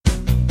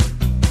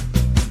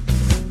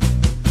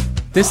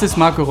This is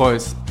Marco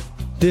Reus.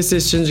 This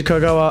is Shinji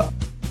Kagawa.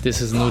 This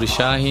is Nuri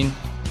Sahin.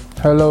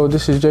 Hello,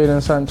 this is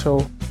Jadon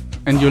Sancho.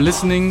 And you're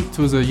listening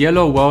to the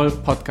Yellow Wall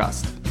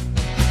podcast.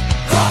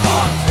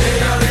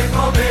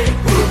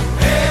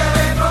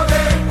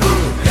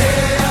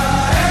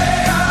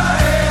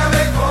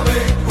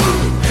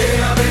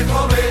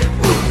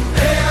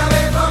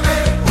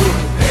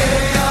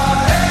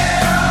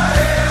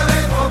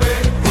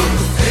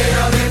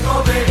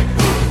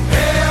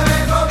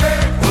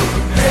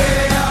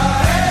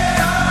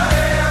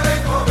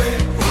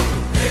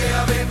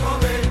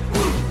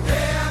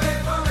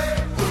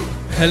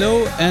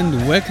 Hello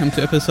and welcome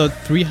to episode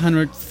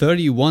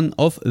 331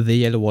 of the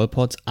Yellow Wall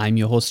Pod. I'm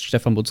your host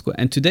Stefan Butzko,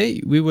 and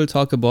today we will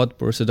talk about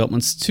Borussia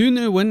Dortmund's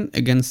 2-0 win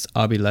against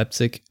RB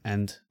Leipzig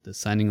and the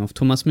signing of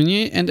Thomas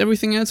Meunier and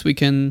everything else we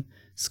can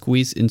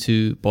squeeze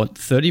into about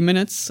 30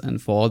 minutes. And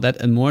for all that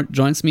and more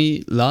joins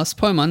me Lars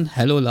Pollmann.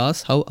 Hello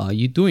Lars, how are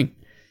you doing?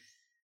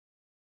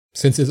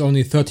 Since it's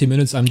only 30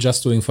 minutes, I'm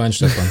just doing fine,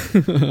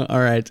 Stefan.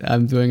 All right,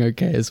 I'm doing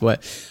okay as well.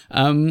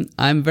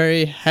 I'm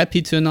very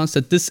happy to announce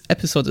that this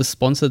episode is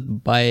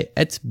sponsored by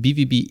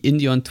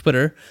 @BVBindy on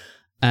Twitter,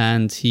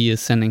 and he is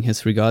sending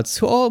his regards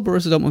to all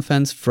Borussia Dortmund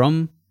fans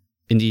from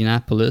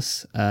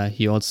Indianapolis.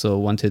 He also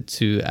wanted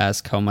to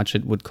ask how much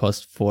it would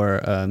cost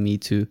for me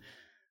to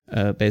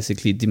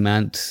basically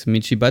demand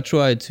Michy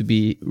Batshuayi to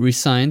be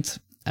re-signed,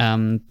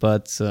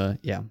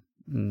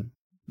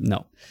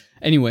 no.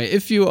 Anyway,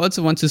 if you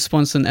also want to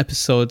sponsor an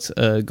episode,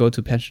 go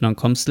to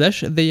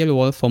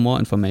patreon.com/theyellowwall for more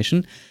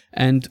information.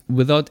 And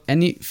without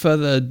any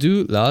further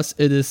ado, Lars,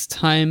 it is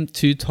time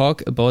to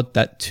talk about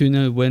that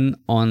 2-0 win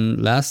on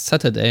last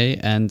Saturday.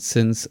 And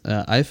since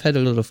I've had a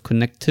lot of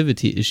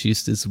connectivity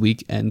issues this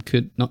week and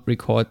could not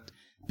record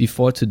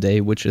before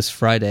today, which is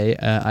Friday,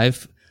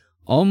 I've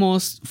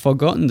almost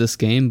forgotten this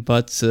game,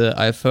 but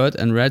I've heard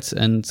and read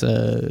and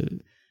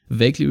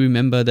vaguely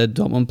remember that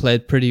Dortmund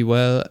played pretty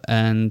well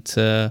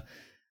and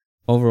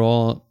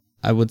overall,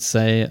 I would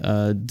say,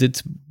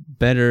 did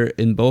better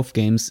in both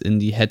games in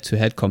the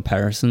head-to-head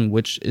comparison,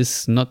 which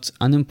is not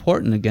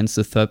unimportant against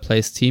the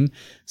third-place team.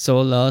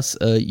 So, Lars,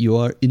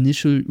 your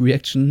initial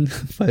reaction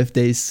 5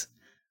 days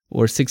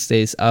or 6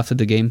 days after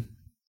the game?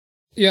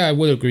 Yeah, I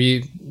would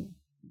agree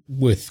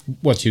with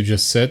what you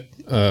just said.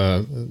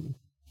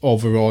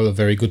 Overall, a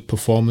very good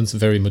performance, a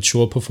very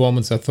mature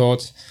performance, I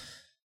thought.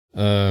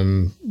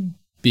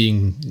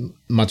 Being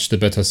much the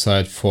better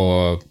side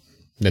for,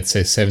 let's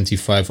say,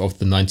 75 of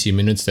the 90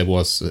 minutes. There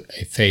was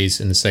a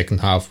phase in the second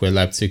half where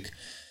Leipzig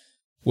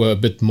were a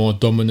bit more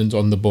dominant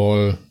on the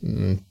ball,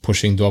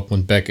 pushing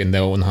Dortmund back in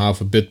their own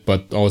half a bit.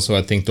 But also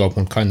I think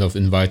Dortmund kind of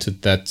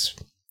invited that.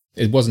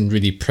 It wasn't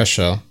really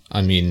pressure.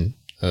 I mean,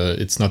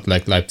 it's not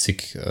like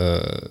Leipzig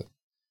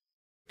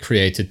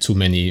created too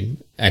many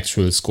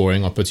actual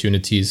scoring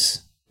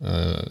opportunities.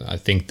 I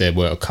think there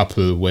were a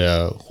couple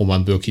where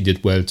Roman Bürki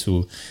did well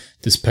to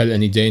dispel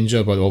any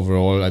danger, but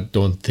overall I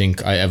don't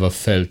think I ever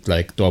felt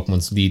like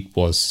Dortmund's lead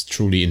was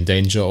truly in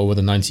danger over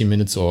the 90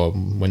 minutes or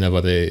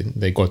whenever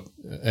they got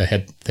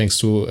ahead thanks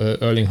to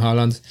Erling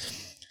Haaland.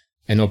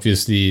 And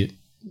obviously,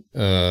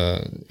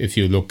 if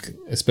you look,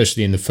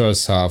 especially in the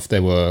first half,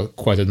 there were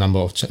quite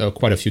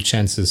a few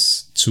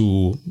chances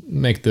to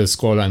make the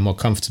scoreline more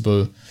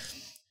comfortable,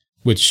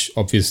 which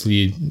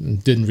obviously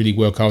didn't really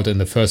work out in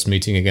the first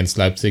meeting against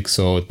Leipzig.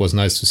 So it was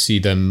nice to see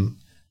them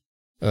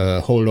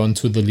hold on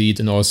to the lead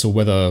and also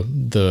weather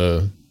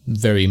the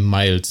very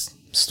mild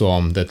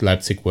storm that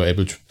Leipzig were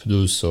able to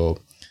produce. So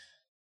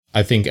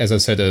I think, as I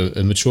said,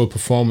 a mature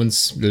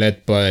performance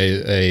led by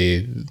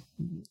a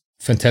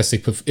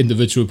fantastic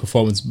individual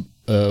performance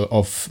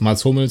of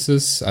Mats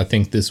Hummels. I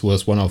think this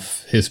was one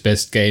of his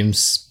best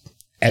games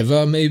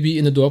ever, maybe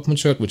in a Dortmund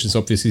shirt, which is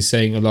obviously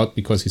saying a lot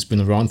because he's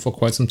been around for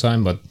quite some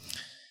time. But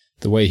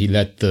the way he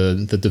led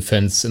the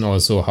defense and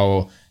also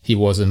how he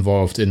was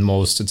involved in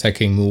most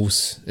attacking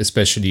moves,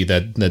 especially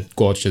that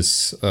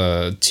gorgeous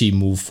team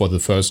move for the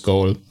first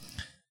goal,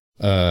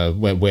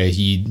 where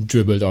he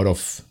dribbled out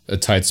of a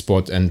tight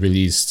spot and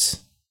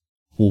released,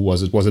 who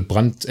was it? Was it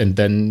Brandt and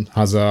then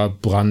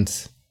Hazard,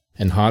 Brandt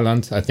and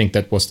Haaland? I think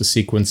that was the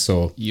sequence.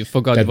 So you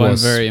forgot one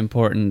very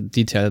important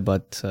detail,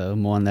 but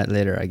more on that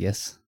later, I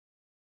guess.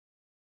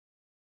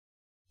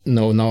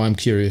 No, now I'm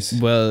curious.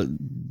 Well,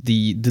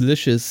 the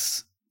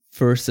delicious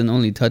first and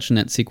only touch in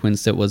that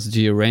sequence that was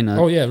Gio Reyna.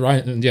 Oh yeah,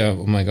 right. Yeah.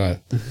 Oh my God.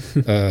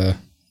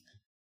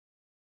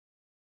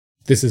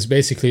 This is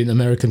basically an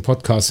American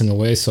podcast in a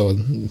way, so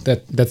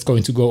that's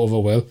going to go over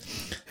well.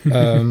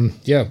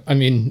 Yeah, I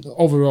mean,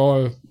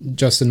 overall,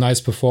 just a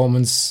nice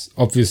performance.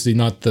 Obviously,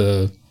 not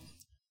the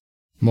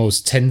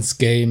most tense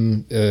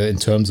game in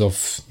terms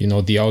of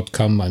the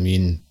outcome. I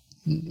mean,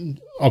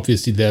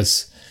 obviously,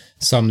 there's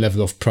some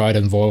level of pride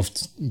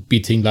involved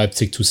beating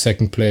Leipzig to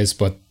second place,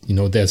 but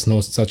there's no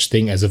such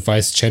thing as a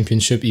vice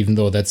championship, even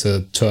though that's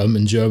a term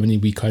in Germany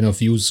we kind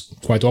of use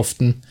quite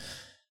often.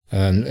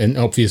 And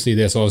obviously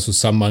there's also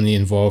some money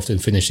involved in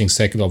finishing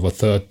second over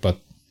third, but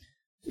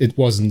it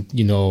wasn't,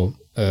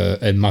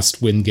 a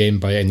must-win game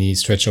by any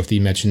stretch of the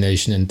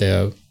imagination. And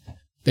there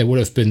there would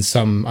have been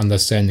some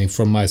understanding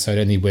from my side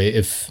anyway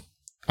if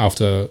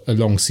after a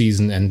long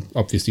season and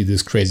obviously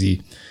this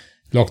crazy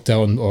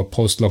lockdown or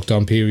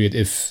post-lockdown period,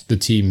 if the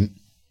team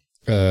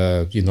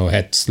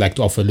had slacked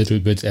off a little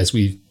bit, as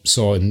we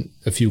saw in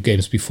a few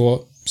games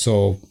before.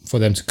 So for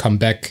them to come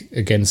back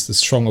against a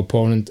strong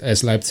opponent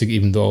as Leipzig,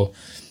 even though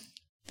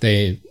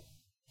they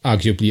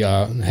arguably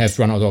have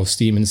run out of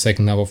steam in the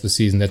second half of the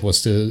season, that was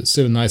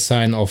still a nice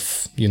sign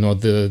of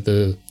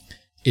the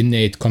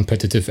innate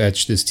competitive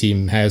edge this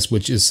team has,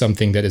 which is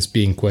something that is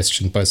being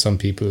questioned by some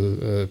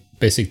people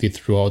basically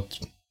throughout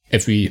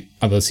every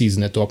other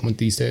season at Dortmund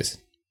these days.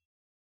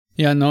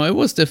 Yeah, no, it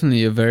was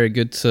definitely a very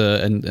good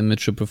and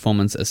mature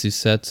performance, as you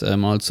said.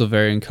 I'm also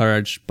very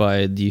encouraged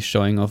by the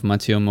showing of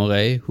Matteo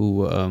Morey,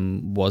 who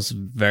was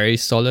very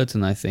solid,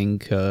 and I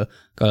think got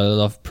a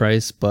lot of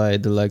praise by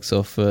the likes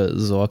of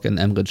Zorc and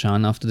Emre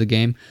Can after the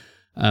game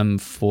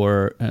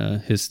for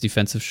his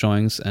defensive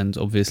showings, and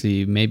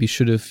obviously maybe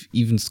should have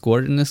even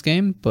scored in this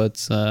game,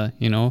 but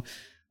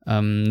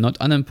not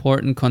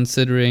unimportant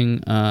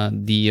considering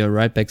the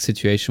right back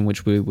situation,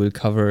 which we will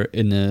cover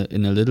in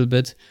a little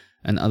bit.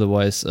 And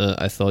otherwise,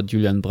 I thought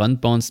Julian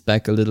Brandt bounced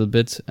back a little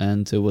bit,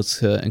 and it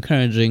was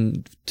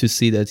encouraging to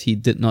see that he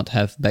did not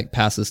have back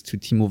passes to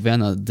Timo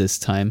Werner this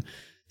time.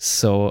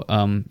 So,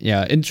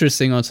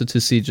 interesting also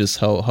to see just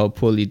how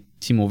poorly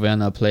Timo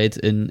Werner played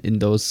in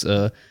those,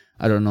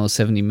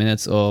 70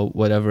 minutes or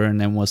whatever,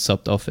 and then was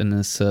subbed off in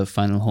his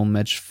final home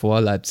match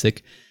for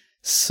Leipzig.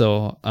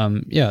 So,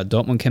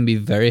 Dortmund can be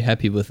very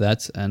happy with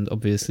that. And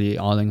obviously,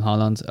 Erling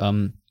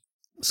Haaland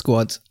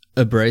scored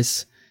a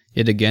brace.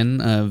 Yet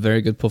again, a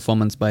very good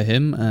performance by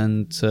him,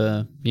 and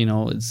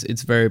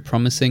it's very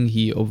promising.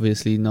 He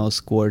obviously now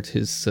scored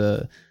his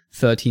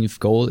 13th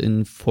goal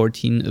in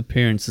 14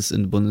 appearances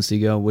in the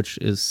Bundesliga, which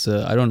is,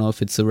 I don't know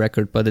if it's a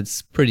record, but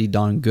it's pretty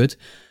darn good.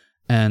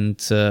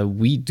 And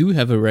we do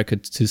have a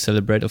record to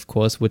celebrate, of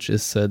course, which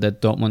is that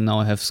Dortmund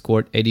now have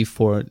scored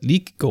 84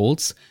 league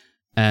goals,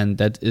 and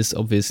that is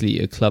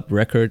obviously a club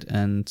record.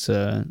 And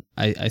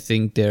I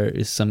think there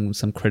is some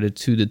credit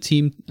to the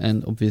team,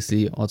 and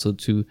obviously also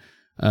to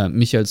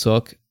Michael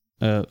Zorc,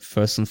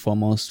 first and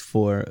foremost,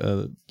 for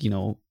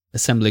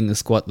assembling a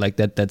squad like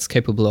that that's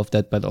capable of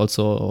that, but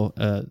also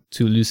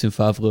to Lucien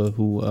Favre,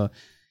 who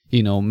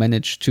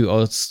managed to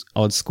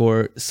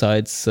outscore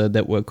sides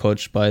that were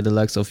coached by the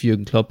likes of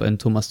Jürgen Klopp and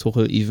Thomas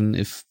Tuchel, even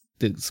if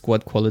the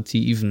squad quality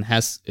even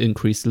has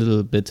increased a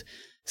little bit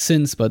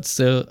since, but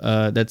still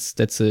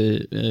that's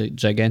a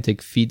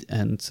gigantic feat,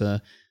 and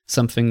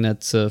something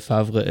that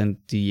Favre and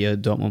the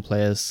Dortmund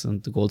players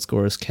and the goal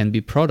scorers can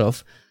be proud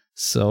of.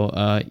 So,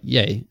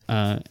 yay.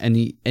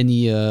 Any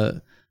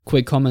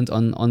quick comment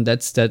on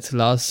that stat,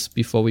 Lars,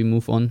 before we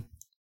move on?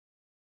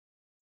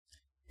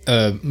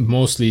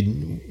 Mostly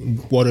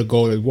what a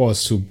goal it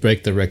was to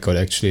break the record,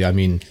 actually. I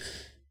mean,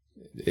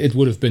 it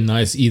would have been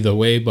nice either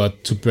way,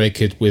 but to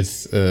break it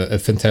with a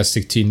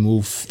fantastic team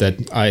move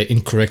that I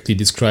incorrectly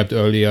described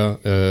earlier,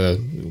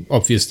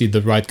 obviously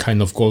the right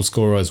kind of goal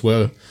scorer as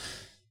well.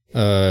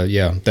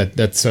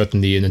 That's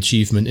certainly an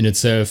achievement in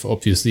itself.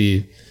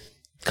 Obviously,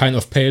 kind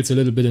of pales a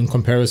little bit in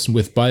comparison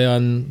with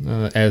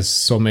Bayern, as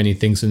so many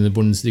things in the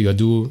Bundesliga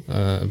do,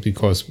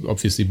 because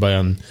obviously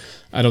Bayern,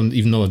 I don't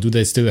even know, do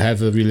they still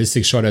have a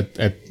realistic shot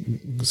at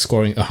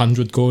scoring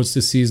 100 goals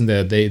this season?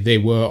 They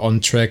were on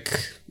track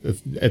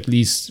at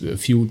least a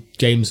few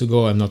games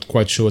ago. I'm not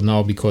quite sure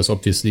now, because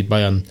obviously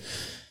Bayern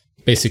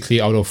basically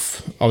out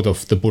of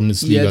the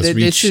Bundesliga's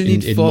reach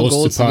in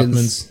most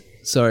departments.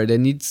 They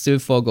need still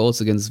 4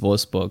 goals against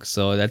Wolfsburg,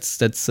 so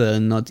that's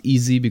not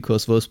easy,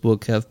 because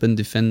Wolfsburg have been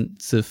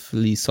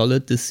defensively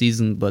solid this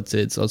season, but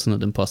it's also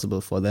not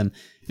impossible for them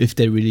if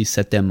they really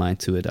set their mind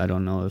to it. I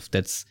don't know if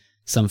that's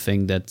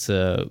something that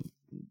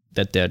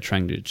they're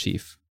trying to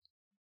achieve.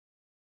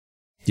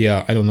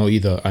 Yeah, I don't know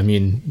either. I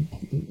mean,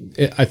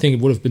 I think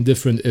it would have been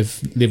different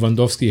if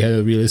Lewandowski had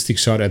a realistic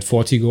shot at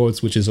 40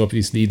 goals, which is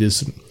obviously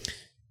this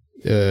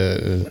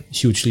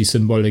hugely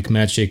symbolic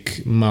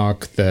magic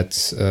mark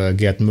that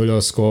Gerd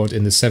Müller scored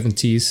in the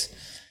 70s.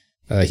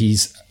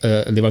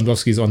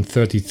 Lewandowski is on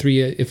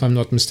 33, if I'm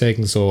not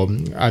mistaken, so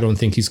I don't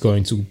think he's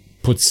going to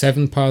put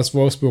 7 past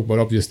Wolfsburg, but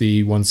obviously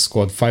he once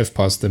scored 5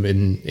 past them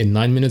in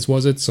 9 minutes,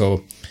 was it?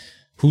 So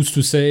who's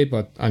to say?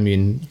 But I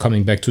mean,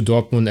 coming back to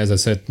Dortmund, as I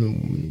said,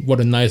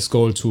 what a nice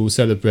goal to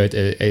celebrate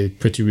a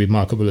pretty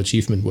remarkable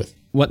achievement with.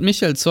 What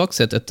Michael Zorc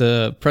said at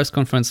the press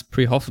conference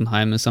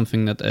pre-Hoffenheim is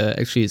something that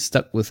actually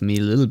stuck with me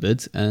a little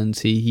bit, and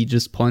he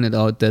just pointed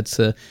out that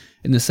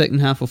in the second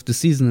half of the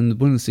season in the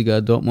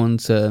Bundesliga,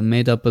 Dortmund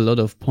made up a lot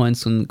of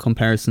points in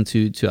comparison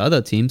to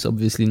other teams,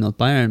 obviously not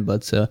Bayern,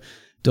 but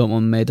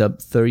Dortmund made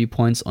up 30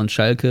 points on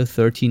Schalke,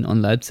 13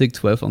 on Leipzig,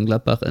 12 on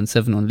Gladbach, and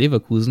 7 on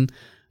Leverkusen,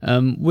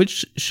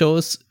 which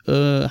shows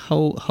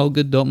how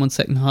good Dortmund's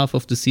second half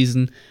of the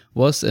season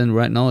was, and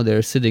right now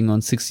they're sitting on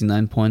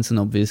 69 points, and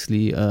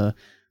obviously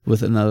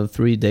with another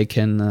 3, they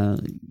can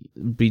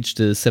reach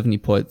the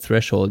 70-point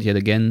threshold yet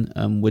again,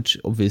 which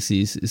obviously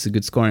is a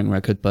good scoring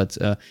record. But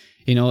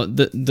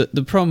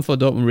the problem for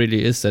Dortmund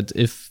really is that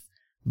if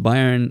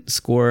Bayern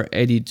score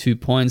 82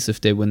 points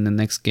if they win the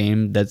next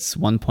game. That's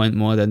 1 point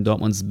more than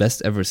Dortmund's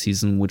best ever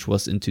season, which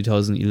was in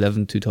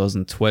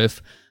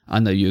 2011-2012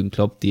 under Jürgen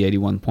Klopp, the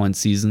 81-point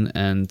season.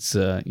 And,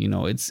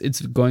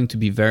 it's going to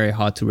be very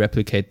hard to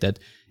replicate that,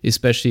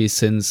 especially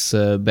since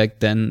back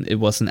then it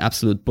was an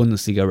absolute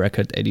Bundesliga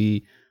record.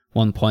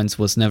 81 points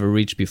was never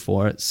reached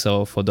before.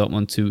 So for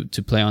Dortmund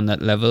to play on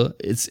that level,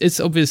 it's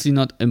obviously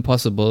not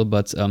impossible,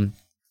 but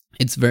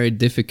it's very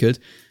difficult.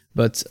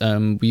 But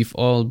we've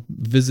all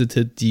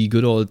visited the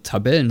good old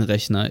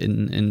Tabellenrechner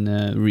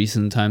in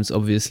recent times,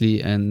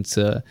 obviously. And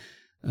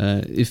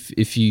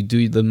if you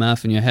do the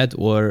math in your head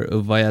or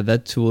via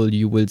that tool,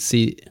 you will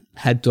see,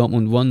 had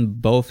Dortmund won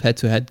both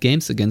head-to-head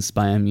games against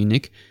Bayern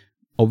Munich,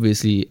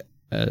 obviously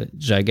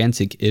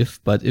gigantic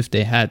if, but if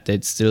they had,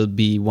 they'd still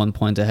be 1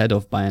 point ahead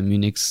of Bayern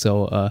Munich.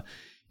 So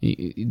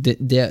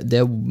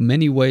there are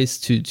many ways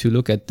to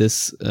look at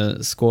this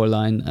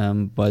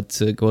scoreline,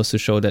 but it goes to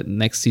show that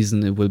next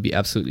season it will be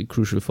absolutely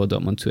crucial for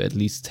Dortmund to at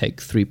least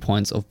take 3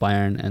 points off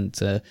Bayern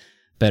and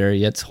better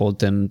yet hold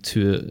them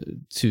to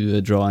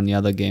a draw in the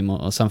other game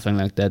or something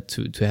like that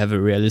to have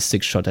a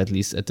realistic shot at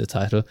least at the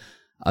title.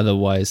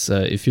 Otherwise,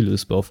 if you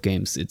lose both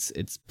games,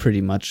 it's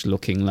pretty much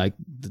looking like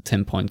the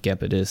 10-point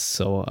gap it is.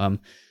 So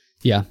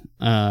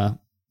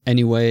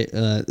anyway,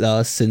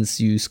 Lars, since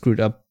you screwed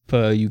up,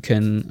 you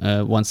can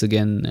once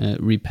again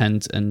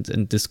repent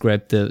and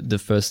describe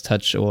the first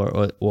touch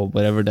or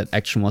whatever that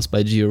action was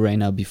by Gio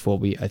Reyna before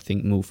we, I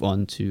think, move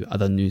on to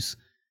other news.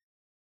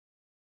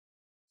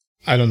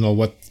 I don't know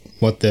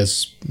what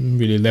there's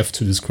really left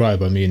to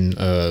describe. I mean,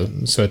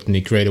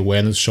 certainly great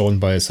awareness shown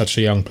by such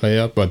a young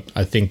player, but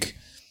I think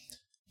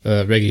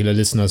regular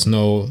listeners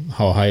know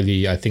how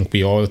highly I think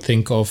we all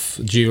think of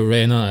Gio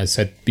Reyna. I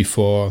said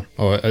before,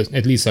 or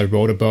at least I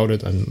wrote about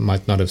it, I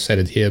might not have said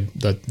it here,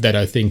 that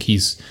I think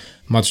he's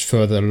much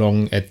further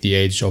along at the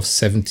age of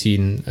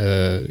 17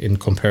 in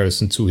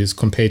comparison to his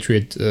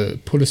compatriot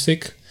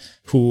Pulisic,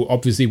 who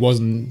obviously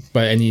wasn't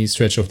by any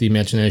stretch of the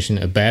imagination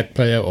a bad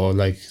player or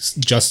like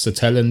just a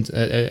talent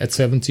at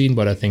 17,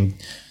 but I think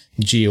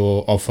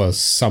Gio offers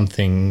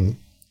something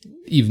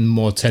even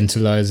more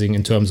tantalizing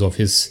in terms of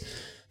his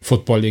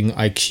footballing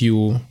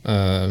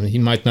IQ. He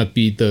might not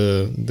be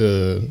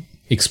the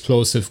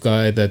explosive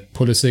guy that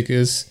Pulisic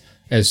is,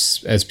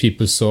 as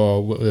people saw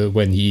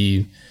when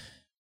he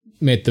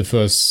made the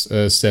first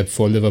step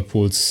for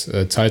Liverpool's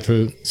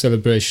title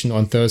celebration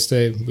on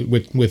Thursday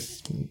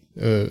with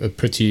a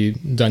pretty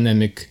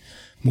dynamic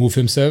move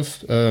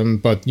himself.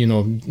 But,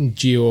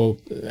 Gio,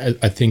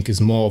 I think, is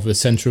more of a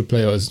central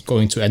player, is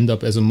going to end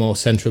up as a more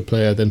central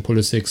player than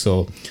Pulisic.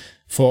 So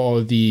for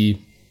all the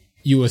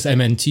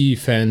USMNT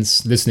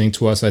fans listening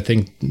to us, I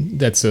think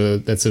that's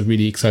a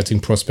really exciting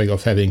prospect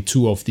of having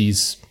two of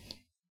these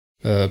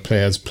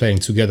players playing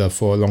together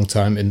for a long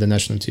time in the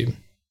national team.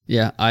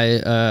 Yeah,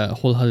 I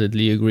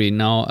wholeheartedly agree.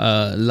 Now,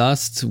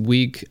 last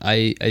week,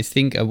 I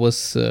think I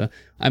was,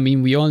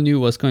 we all knew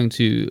it was going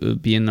to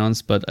be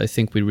announced, but I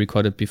think we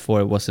recorded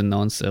before it was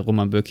announced.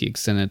 Roman Bürki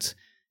extended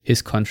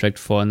his contract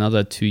for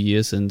another 2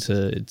 years, and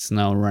it's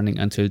now running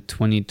until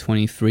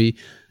 2023.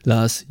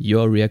 Lars,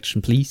 your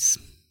reaction, please.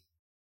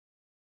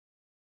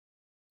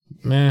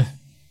 Meh.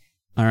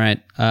 All right.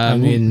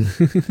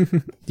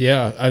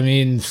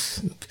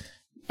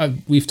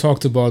 We've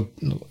talked about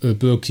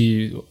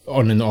Bürki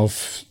on and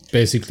off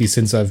basically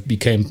since I've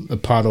became a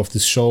part of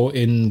this show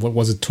in,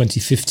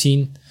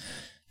 2015?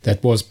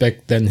 That was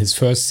back then his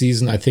first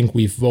season. I think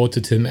we've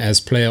voted him as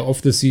player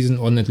of the season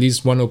on at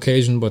least one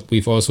occasion, but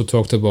we've also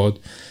talked about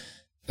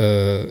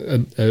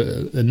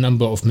a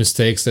number of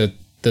mistakes that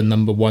the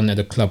number one at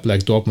a club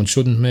like Dortmund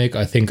shouldn't make.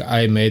 I think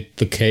I made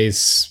the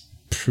case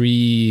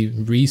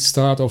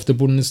pre-restart of the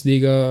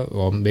Bundesliga,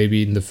 or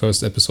maybe in the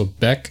first episode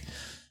back,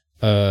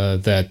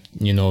 that,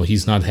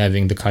 he's not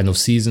having the kind of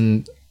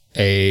season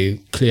a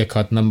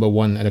clear-cut number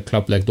one at a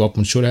club like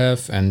Dortmund should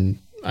have. And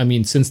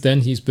since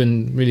then he's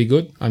been really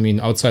good.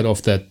 Outside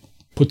of that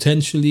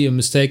potentially a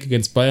mistake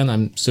against Bayern,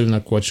 I'm still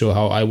not quite sure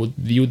how I would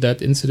view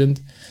that incident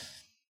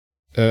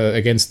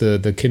against the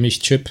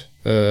Kimmich chip.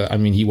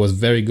 He was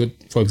very good,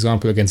 for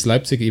example, against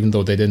Leipzig, even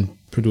though they didn't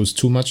produce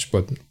too much,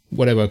 but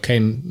whatever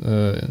came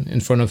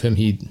in front of him,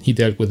 he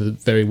dealt with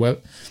it very well.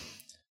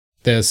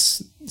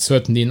 There's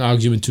certainly an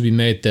argument to be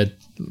made that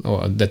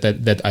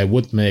I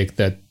would make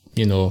that,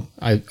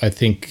 I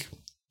think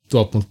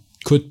Dortmund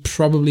could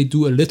probably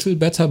do a little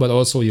better, but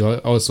also you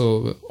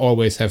also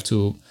always have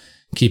to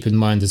keep in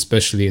mind,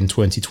 especially in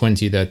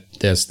 2020, that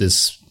there's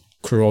this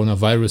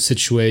coronavirus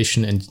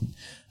situation and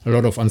a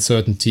lot of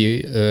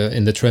uncertainty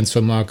in the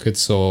transfer market.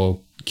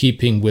 So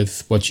keeping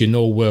with what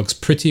works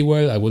pretty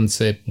well, I wouldn't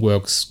say it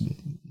works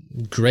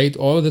great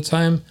all the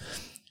time,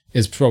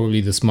 is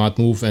probably the smart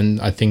move.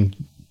 And I think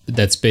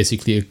that's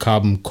basically a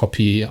carbon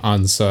copy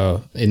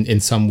answer in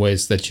some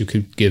ways that you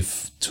could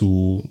give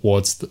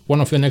towards one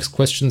of your next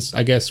questions,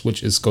 I guess,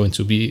 which is going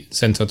to be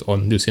centered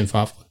on Lucien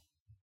Favre.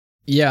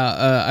 Yeah,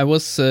 I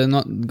was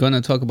not going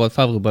to talk about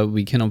Favre, but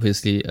we can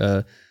obviously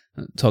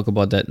talk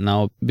about that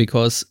now,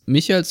 because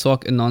Michael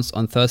Zorc announced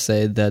on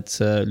Thursday that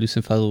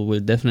Lucien Favre will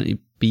definitely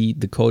be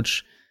the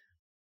coach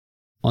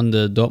on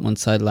the Dortmund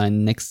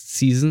sideline next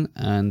season,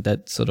 and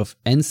that sort of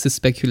ends the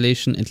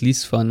speculation, at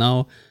least for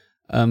now,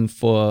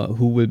 for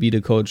who will be the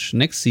coach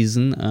next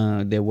season.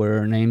 There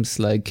were names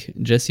like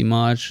Jesse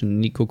March,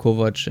 Niko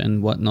Kovac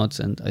and whatnot,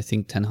 and I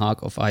think Ten Hag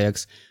of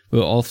Ajax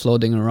were all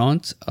floating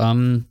around.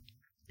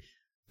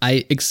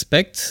 I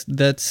expect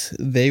that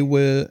they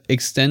will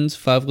extend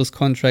Favre's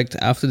contract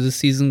after the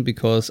season,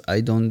 because I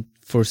don't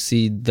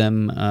foresee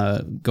them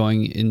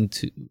going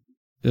into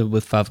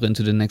with Favre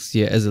into the next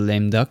year as a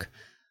lame duck.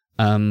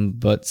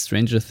 But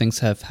stranger things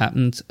have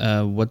happened.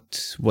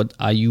 What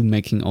are you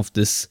making of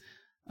this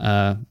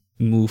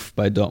move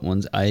by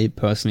Dortmund? I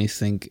personally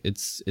think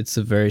it's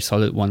a very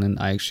solid one, and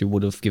I actually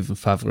would have given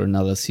Favre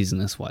another season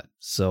as well.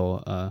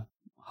 So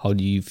how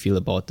do you feel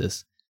about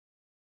this?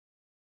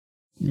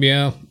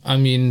 Yeah, I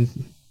mean,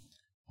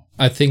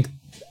 I think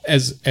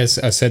as I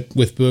said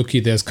with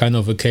Bürki, there's kind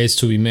of a case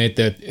to be made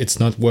that it's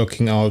not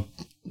working out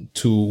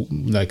to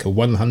like a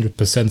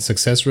 100%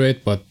 success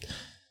rate, but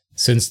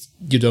since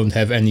you don't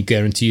have any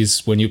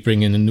guarantees when you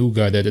bring in a new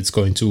guy that it's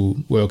going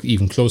to work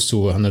even close to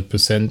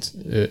 100%,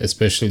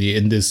 especially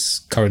in this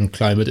current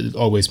climate, it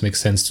always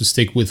makes sense to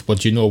stick with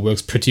what you know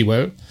works pretty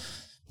well.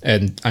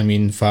 And I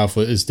mean,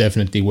 Favre is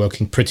definitely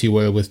working pretty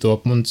well with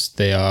Dortmund.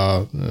 They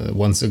are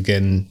once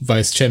again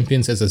vice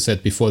champions. As I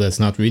said before, that's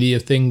not really a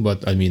thing,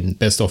 but I mean,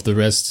 best of the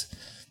rest.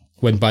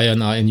 When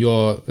Bayern are in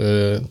your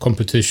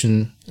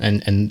competition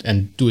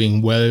and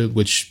doing well,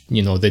 which,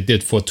 you know, they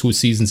did for 2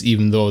 seasons,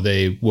 even though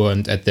they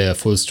weren't at their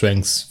full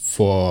strengths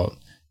for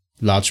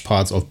large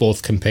parts of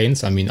both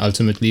campaigns. I mean,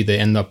 ultimately they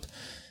end up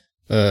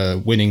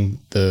winning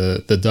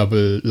the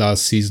double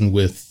last season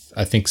with,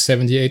 I think,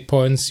 78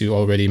 points. You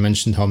already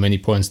mentioned how many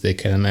points they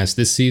can amass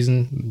this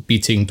season,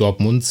 beating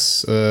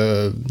Dortmund's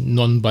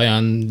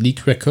non-Bayern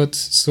league record.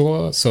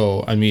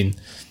 So, I mean,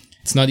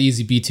 it's not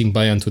easy beating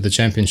Bayern to the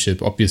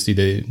championship. Obviously,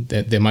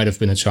 there might have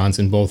been a chance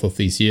in both of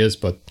these years,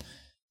 but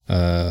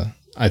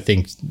I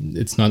think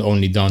it's not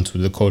only down to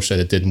the coach that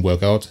it didn't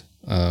work out.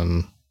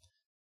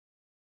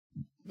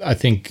 I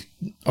think,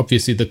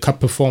 obviously, the cup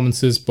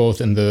performances,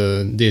 both in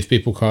the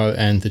DFB Pokal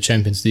and the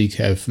Champions League,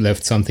 have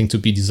left something to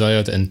be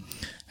desired, and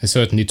I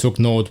certainly took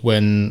note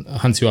when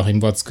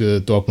Hans-Joachim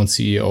Watzke, Dortmund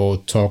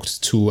CEO,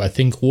 talked to, I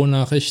think,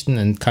 Ruhrnachrichten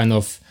and kind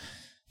of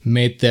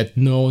made that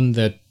known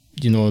that,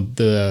 you know,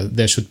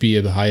 there should be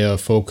a higher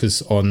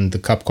focus on the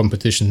cup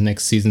competition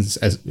next season,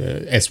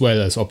 as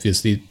well as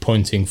obviously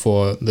pointing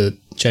for the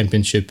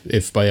championship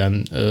if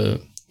Bayern,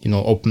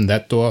 open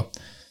that door.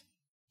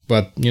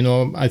 But, you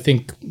know, I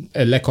think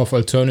a lack of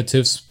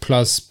alternatives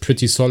plus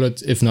pretty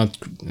solid, if not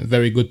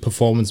very good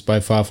performance by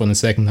Favre in the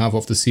second half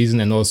of the season,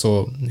 and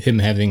also him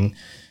having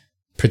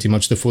pretty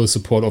much the full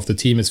support of the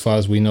team as far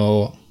as we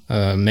know,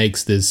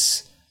 makes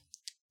this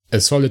a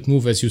solid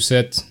move, as you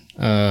said.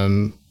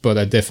 But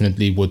I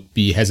definitely would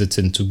be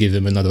hesitant to give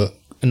him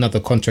another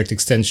contract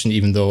extension,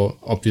 even though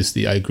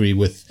obviously I agree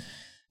with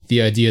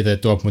the idea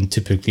that Dortmund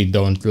typically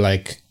don't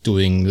like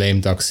doing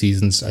lame duck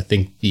seasons. I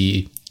think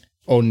the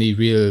only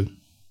real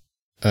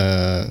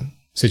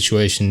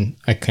situation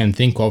I can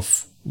think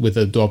of with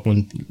a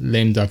Dortmund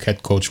lame duck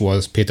head coach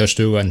was Peter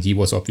Stöger, and he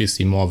was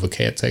obviously more of a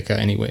caretaker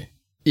anyway.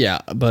 Yeah,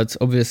 but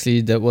obviously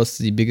that was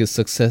the biggest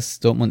success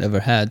Dortmund ever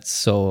had.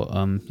 So,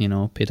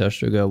 Peter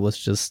Stöger was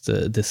just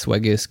the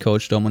swaggiest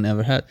coach Dortmund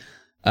ever had.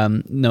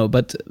 No,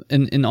 but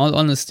in all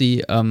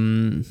honesty,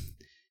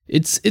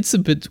 it's a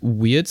bit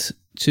weird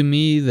to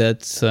me that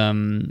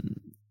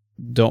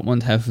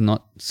Dortmund have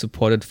not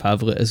supported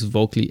Favre as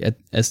vocally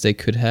as they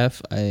could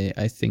have.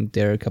 I think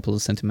there are a couple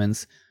of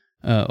sentiments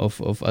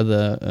of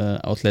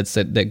other outlets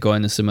that go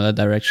in a similar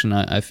direction.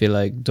 I feel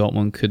like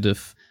Dortmund could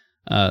have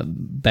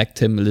backed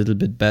him a little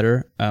bit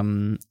better.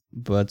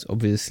 But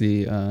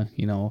obviously, on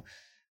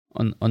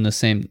the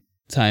same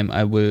time,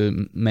 I will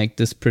make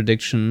this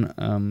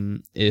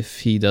prediction. If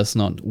he does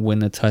not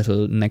win a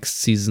title next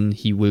season,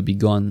 he will be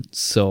gone.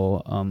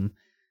 So,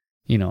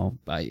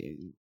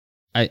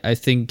 I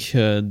think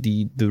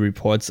the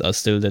reports are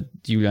still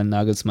that Julian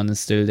Nagelsmann is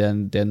still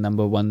their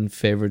number one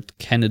favorite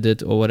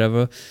candidate or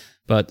whatever.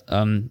 But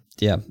I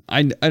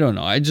don't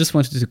know. I just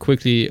wanted to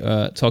quickly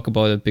talk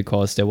about it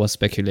because there was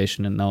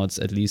speculation, and now it's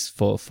at least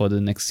for the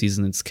next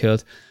season it's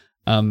killed.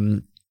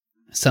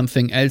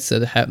 Something else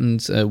that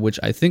happened, which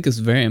I think is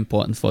very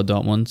important for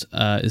Dortmund,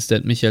 is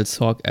that Michael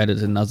Zorc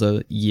added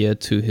another year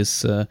to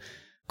his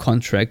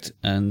contract,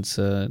 and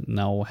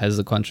now has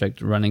a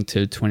contract running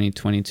till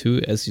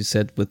 2022. As you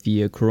said, with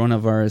the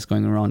coronavirus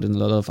going around and a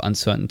lot of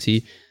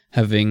uncertainty,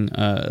 having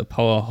a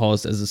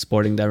powerhouse as a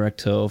sporting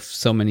director of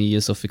so many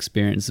years of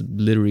experience,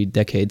 literally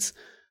decades,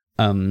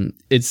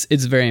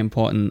 it's very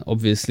important.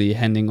 Obviously,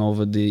 handing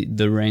over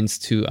the reins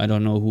to, I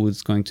don't know who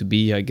it's going to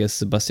be, I guess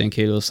Sebastian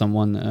Kehl or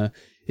someone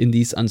in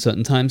these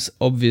uncertain times,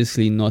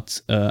 obviously not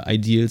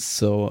ideal.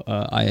 So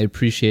I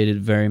appreciate it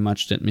very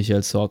much that Michael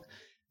Zorc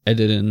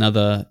added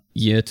another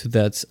year to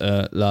that.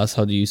 Lars,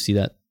 how do you see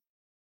that?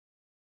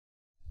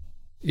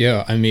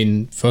 Yeah, I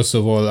mean, first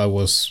of all, I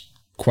was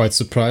quite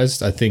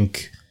surprised. I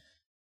think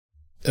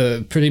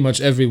pretty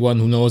much everyone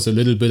who knows a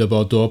little bit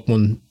about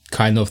Dortmund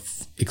kind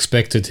of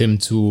expected him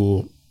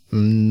to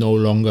no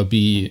longer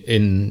be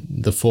in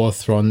the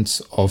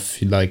forefront of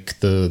like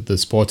the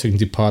sporting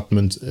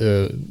department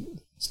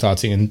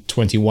starting in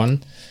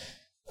 21.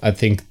 I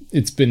think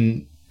it's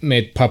been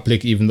made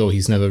public, even though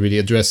he's never really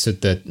addressed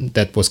it,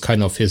 that was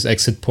kind of his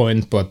exit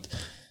point. But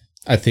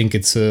I think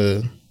it's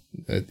a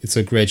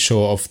great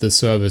show of the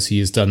service he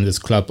has done this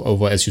club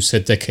over, as you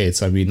said,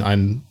 decades. I mean,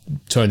 I'm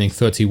turning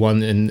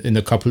 31 in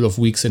a couple of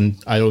weeks, and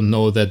I don't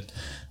know that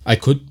I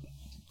could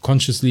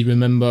consciously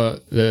remember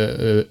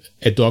a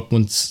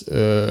Dortmund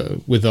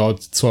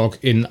without Zorc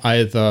in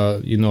either,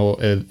 you know,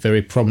 a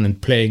very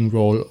prominent playing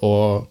role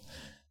or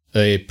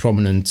a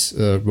prominent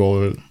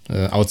role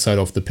outside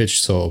of the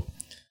pitch. So,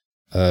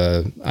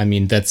 I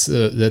mean, that's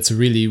a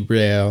really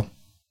rare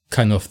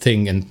kind of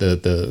thing, and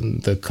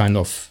the kind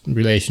of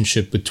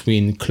relationship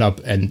between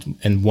club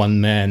and one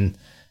man.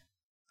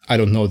 I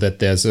don't know that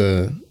there's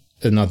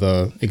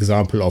another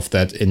example of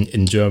that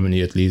in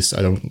Germany, at least.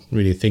 I don't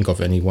really think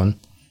of anyone.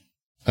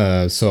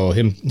 So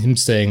him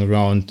staying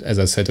around, as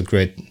I said, a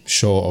great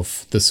show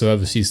of the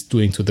service he's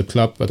doing to the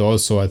club, but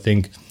also I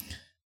think,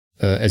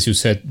 as you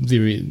said,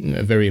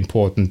 very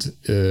important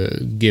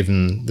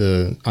given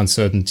the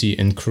uncertainty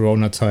in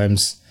Corona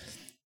times.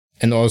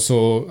 And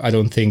also, I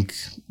don't think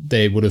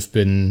they would have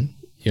been,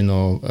 you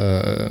know,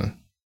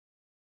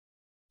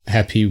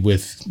 happy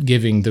with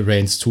giving the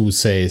reins to,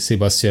 say,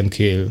 Sebastian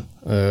Kehl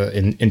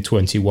in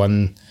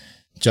 21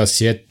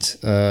 just yet.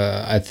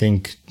 I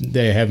think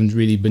they haven't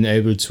really been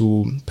able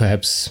to,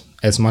 perhaps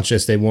as much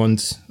as they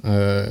want,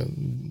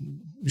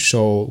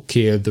 show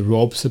Kehl the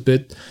ropes a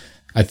bit.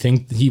 I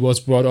think he was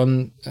brought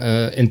on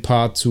in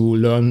part to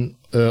learn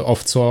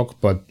of Zorc,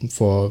 but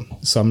for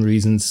some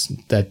reasons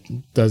that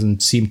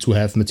doesn't seem to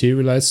have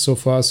materialized so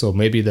far. So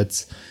maybe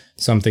that's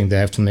something they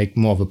have to make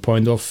more of a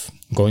point of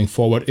going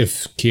forward,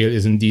 if Kehl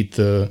is indeed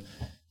the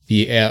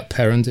heir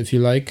apparent, if you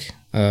like.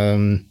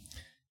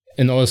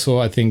 And also,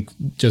 I think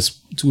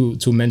just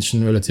to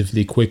mention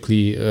relatively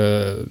quickly,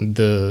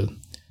 the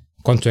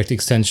contract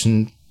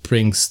extension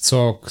brings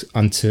Zorc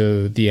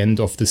until the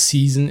end of the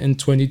season in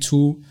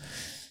 22.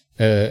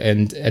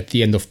 And at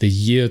the end of the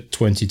year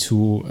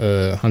 22,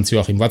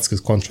 Hans-Joachim Watzke's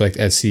contract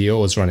as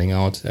CEO is running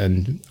out.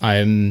 And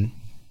I'm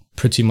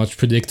pretty much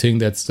predicting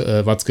that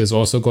Watzke is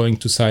also going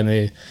to sign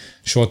a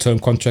short-term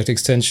contract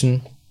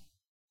extension.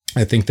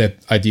 I think that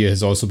idea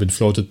has also been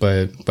floated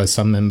by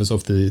some members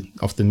of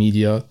the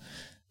media,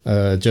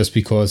 just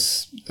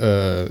because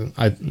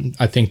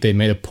I think they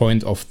made a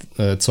point of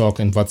Zorc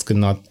and Watzke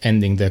not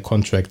ending their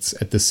contracts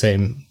at the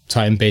same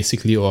time,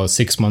 basically, or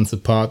 6 months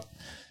apart.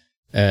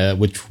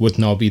 Which would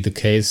now be the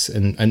case,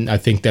 and I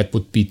think that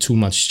would be too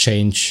much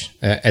change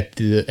at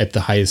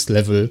the highest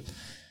level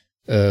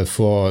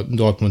for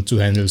Dortmund to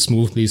handle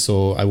smoothly.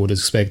 So I would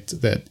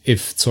expect that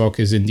if Zorc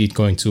is indeed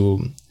going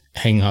to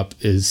hang up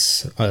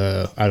his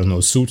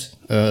suit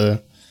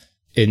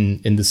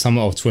in the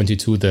summer of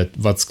 22, that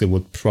Watzke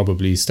would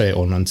probably stay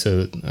on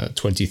until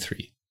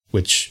 23,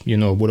 which, you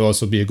know, would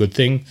also be a good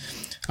thing.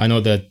 I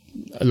know that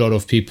a lot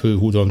of people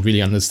who don't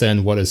really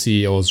understand what a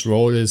CEO's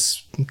role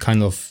is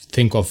kind of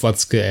think of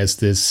Watzke as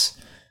this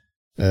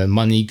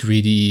money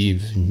greedy,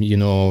 you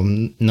know,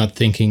 not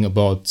thinking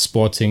about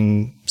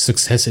sporting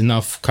success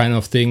enough kind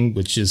of thing,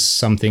 which is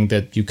something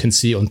that you can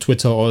see on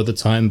Twitter all the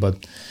time.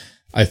 But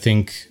I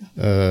think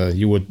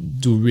you would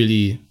do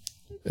really,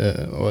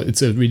 or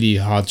it's a really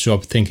hard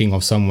job thinking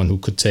of someone who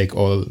could take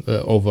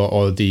over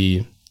all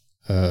the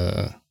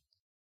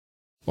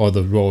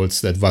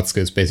roles that Watzke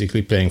is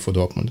basically playing for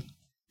Dortmund.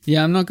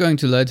 Yeah, I'm not going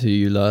to lie to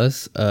you,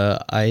 Lars.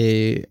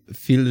 I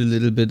feel a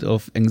little bit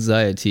of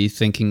anxiety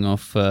thinking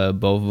of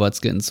both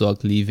Watzke and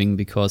Zorc leaving,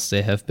 because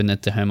they have been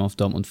at the helm of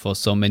Dortmund for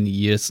so many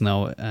years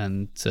now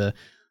and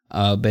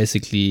are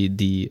basically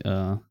the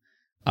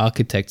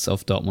architects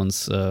of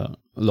Dortmund's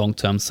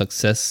long-term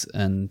success.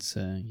 And,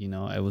 you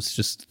know, I was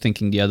just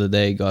thinking the other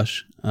day,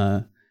 gosh,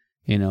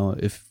 you know,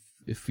 if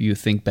you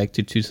think back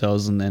to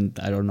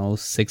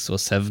 2006 or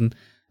 7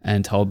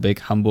 and how big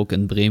Hamburg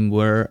and Bremen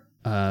were,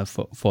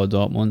 for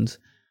Dortmund,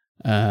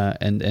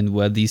 and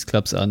where these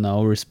clubs are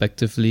now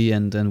respectively,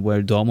 and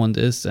where Dortmund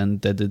is,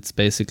 and that it's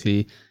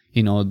basically,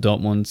 you know,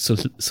 Dortmund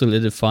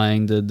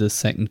solidifying the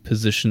second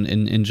position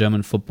in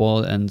German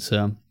football, and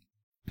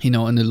you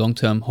know, in the long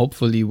term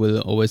hopefully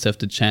will always have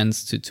the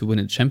chance to win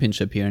a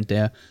championship here and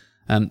there.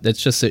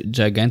 That's just a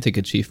gigantic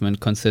achievement,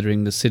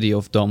 considering the city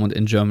of Dortmund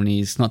in Germany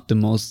is not the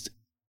most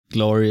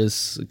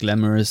glorious,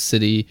 glamorous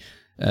city,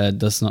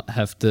 does not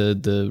have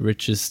the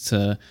richest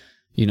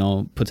you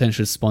know,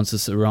 potential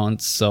sponsors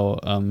around. So,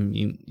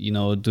 you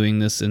know, doing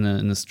this in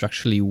a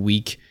structurally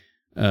weak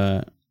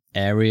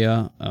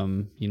area,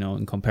 you know,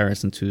 in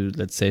comparison to,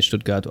 let's say,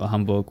 Stuttgart or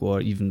Hamburg or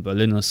even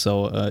Berlin or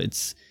so,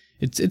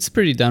 it's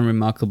pretty damn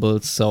remarkable.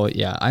 So,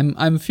 yeah,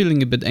 I'm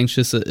feeling a bit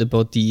anxious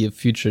about the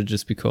future,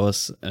 just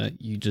because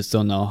you just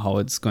don't know how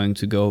it's going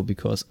to go.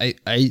 Because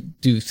I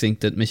do think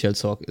that Michael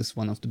Zorc is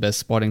one of the best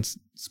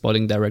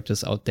sporting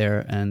directors out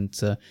there, and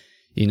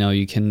you know,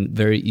 you can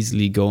very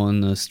easily go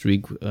on a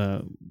streak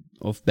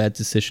of bad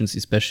decisions,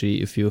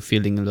 especially if you're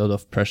feeling a lot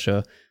of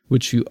pressure,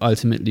 which you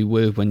ultimately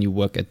will when you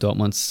work at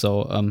Dortmund.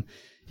 So,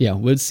 yeah,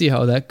 we'll see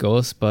how that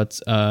goes. But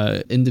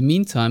in the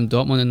meantime,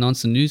 Dortmund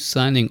announced a new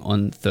signing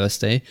on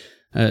Thursday.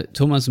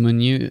 Thomas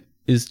Meunier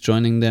is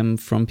joining them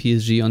from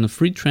PSG on a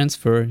free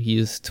transfer. He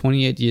is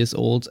 28 years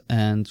old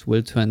and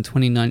will turn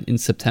 29 in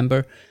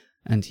September.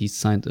 And he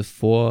signed a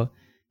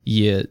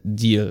 4-year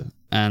deal.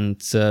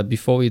 And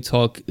before we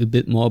talk a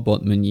bit more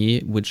about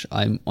Meunier, which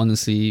I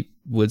honestly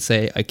would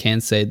say I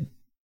can't say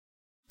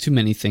too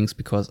many things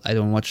because I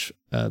don't watch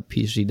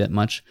PSG that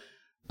much.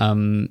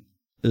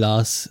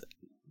 Lars,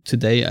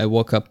 today I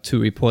woke up to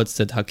reports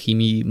that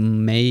Hakimi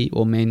may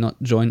or may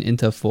not join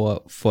Inter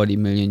for 40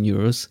 million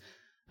euros.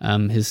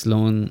 His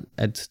loan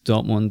at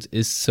Dortmund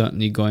is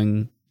certainly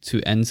going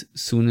to end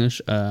soonish.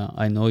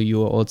 I know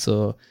you are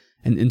also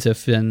an Inter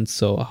fan,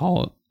 so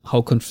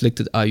how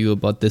conflicted are you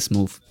about this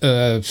move?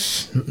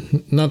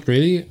 Not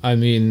really. I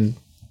mean,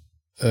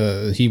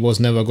 he was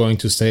never going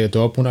to stay at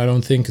Dortmund, I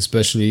don't think,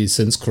 especially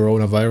since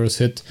coronavirus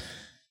hit.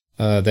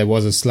 There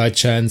was a slight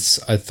chance,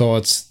 I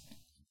thought,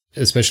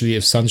 especially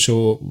if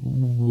Sancho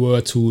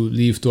were to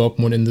leave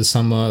Dortmund in the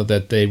summer,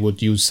 that they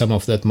would use some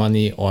of that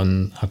money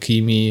on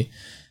Hakimi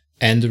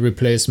and a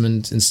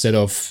replacement instead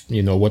of,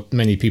 what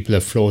many people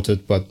have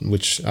floated, but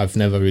which I've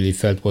never really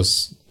felt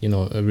was,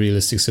 a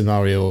realistic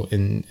scenario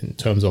in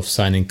terms of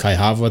signing Kai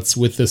Havertz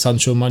with the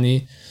Sancho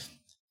money.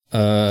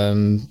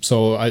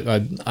 So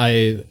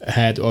I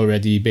had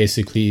already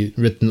basically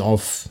written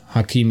off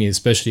Hakimi,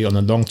 especially on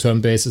a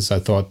long-term basis. I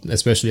thought,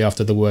 especially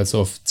after the words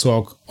of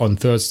Zorc on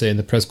Thursday in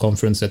the press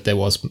conference, that there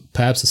was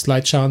perhaps a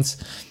slight chance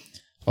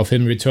of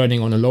him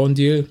returning on a loan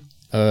deal.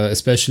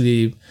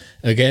 Especially,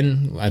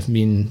 again, I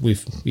mean,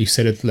 we've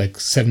said it like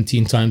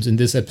 17 times in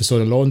this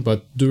episode alone,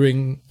 but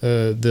during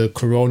the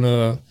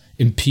corona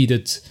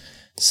impeded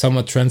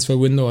summer transfer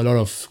window, a lot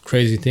of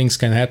crazy things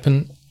can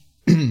happen.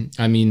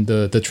 I mean,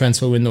 the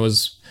transfer window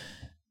is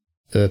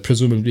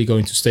presumably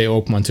going to stay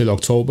open until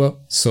October.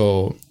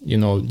 So,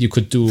 you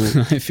could do...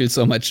 I feel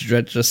so much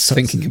dread just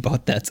thinking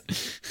about that.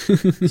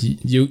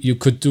 you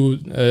could do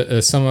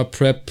a summer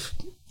prep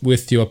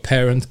with your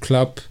parent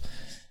club,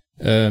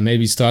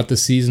 maybe start the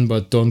season,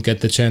 but don't get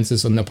the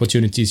chances and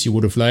opportunities you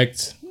would have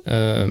liked,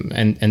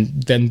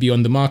 and then be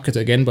on the market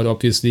again. But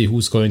obviously,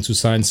 who's going to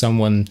sign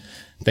someone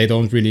they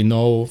don't really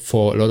know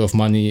for a lot of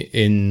money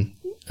in,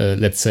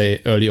 let's say,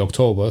 early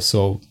October?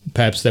 So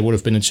perhaps there would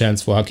have been a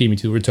chance for Hakimi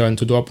to return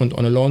to Dortmund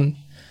on a loan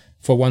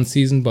for one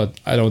season, but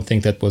I don't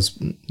think that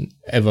was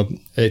ever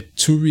a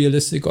too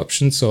realistic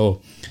option.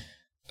 So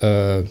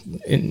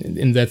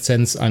in that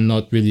sense, I'm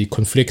not really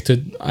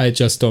conflicted. I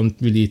just don't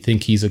really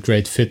think he's a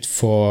great fit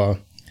for...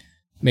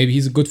 Maybe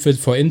he's a good fit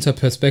for Inter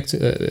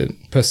perspective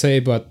per se,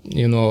 but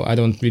I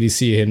don't really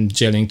see him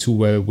gelling too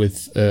well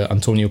with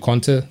Antonio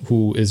Conte,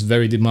 who is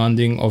very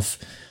demanding of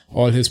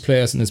all his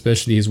players and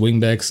especially his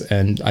wingbacks.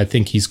 And I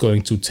think he's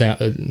going to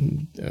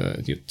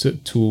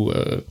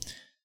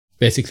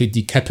basically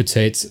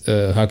decapitate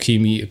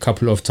Hakimi a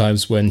couple of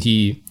times when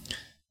he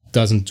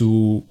doesn't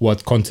do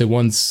what Conte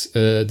wants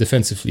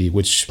defensively,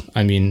 which,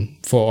 I mean,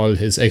 for all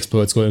his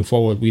exploits going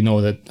forward, we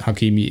know that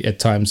Hakimi at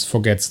times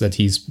forgets that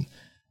he's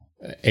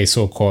a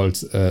so-called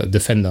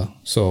defender.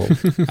 So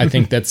I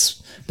think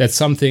that's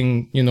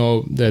something,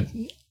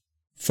 that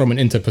from an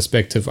Inter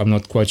perspective, I'm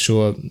not quite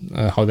sure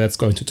how that's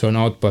going to turn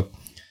out. But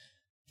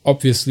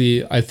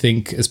obviously, I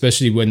think,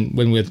 especially when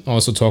we're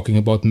also talking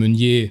about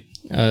Meunier,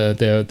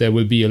 there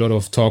will be a lot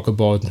of talk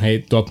about,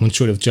 hey, Dortmund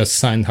should have just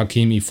signed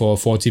Hakimi for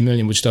 40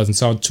 million, which doesn't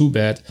sound too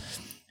bad,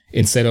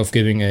 instead of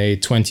giving a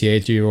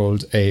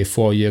 28-year-old a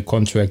 4-year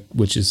contract,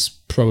 which is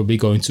probably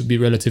going to be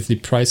relatively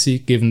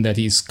pricey, given that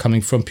he's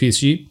coming from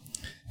PSG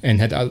and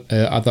had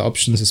other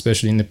options,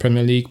 especially in the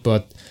Premier League.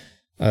 But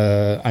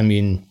I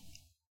mean,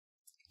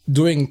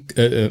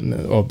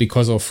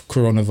 because of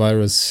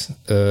coronavirus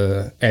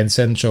and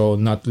Sancho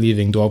not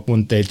leaving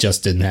Dortmund, they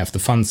just didn't have the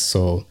funds.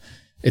 So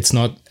it's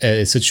not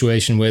a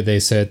situation where they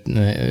said,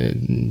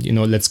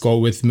 let's go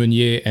with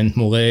Meunier and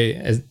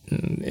Moret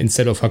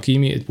instead of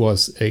Hakimi. It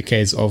was a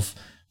case of,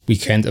 we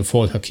can't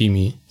afford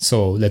Hakimi,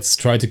 so let's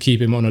try to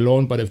keep him on a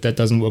loan. But if that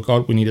doesn't work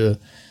out, we need a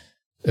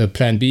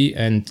plan B.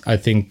 And I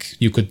think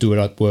you could do a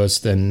lot worse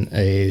than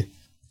a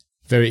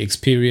very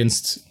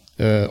experienced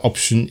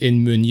option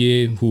in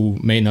Meunier, who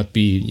may not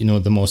be,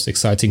 the most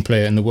exciting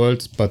player in the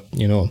world. But,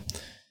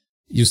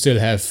 you still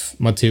have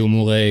Matteo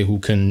Moret, who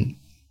can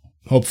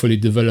hopefully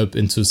develop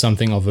into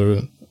something of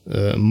a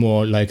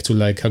more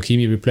like-to-like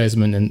Hakimi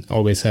replacement, and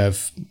always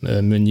have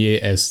Meunier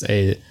as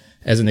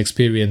an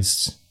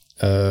experienced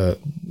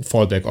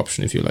fallback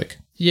option, if you like.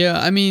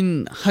 Yeah, I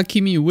mean,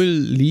 Hakimi will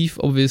leave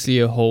obviously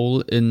a hole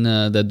in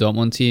the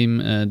Dortmund team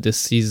this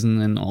season.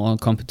 In all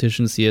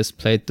competitions, he has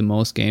played the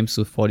most games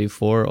with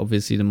 44,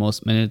 obviously the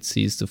most minutes.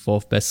 He's the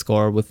 4th best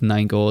scorer with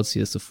 9 goals.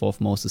 He has the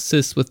 4th most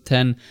assists with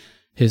 10.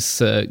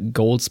 His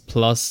goals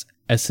plus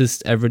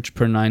assist average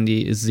per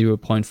 90 is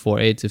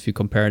 0.48. If you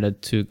compare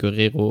that to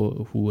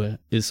Guerrero, who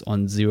is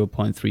on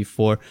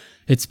 0.34,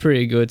 it's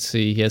pretty good.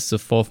 He has the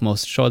 4th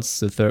most shots,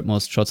 the 3rd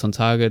most shots on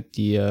target,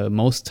 the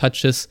most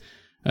touches,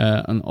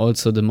 and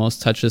also the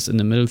most touches in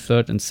the middle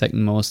third and 2nd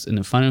most in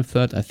the final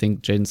third. I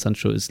think Jadon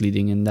Sancho is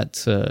leading in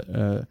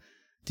that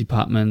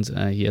department.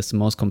 He has the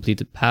most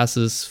completed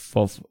passes,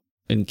 4th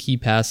in key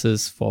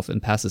passes, 4th in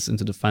passes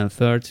into the final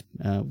third,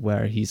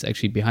 where he's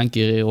actually behind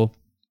Guerrero.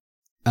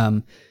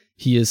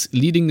 He is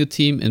leading the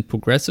team in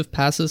progressive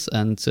passes,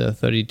 and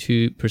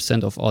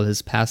 32% of all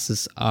his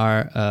passes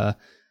are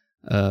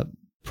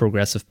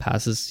progressive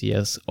passes. He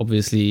has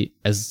obviously,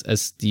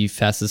 as the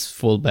fastest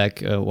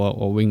fullback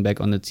or wingback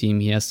on the team,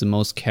 he has the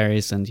most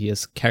carries, and he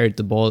has carried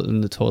the ball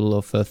in the total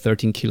of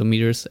 13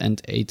 kilometers,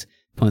 and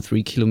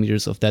 8.3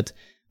 kilometers of that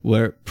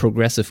were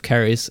progressive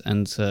carries,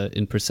 and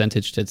in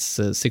percentage, that's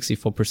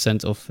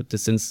 64% of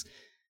distance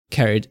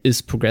carried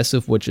is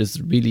progressive, which is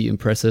really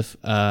impressive.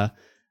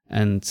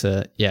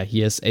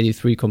 He has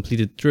 83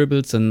 completed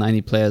dribbles and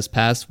 90 players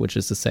passed, which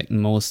is the 2nd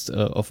most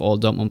of all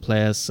Dortmund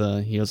players.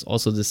 He has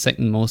also the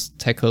 2nd most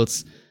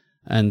tackles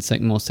and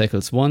 2nd most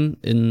tackles won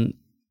in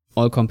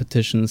all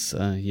competitions.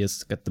 He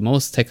has got the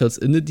most tackles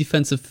in the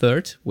defensive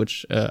third,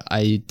 which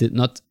I did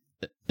not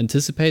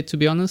anticipate, to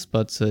be honest,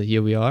 but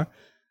here we are.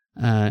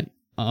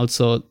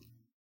 Also,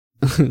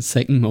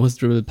 2nd most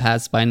dribble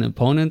pass by an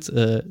opponent.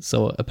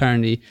 So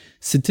apparently,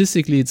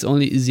 statistically, it's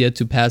only easier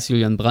to pass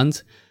Julian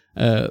Brandt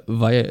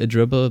via a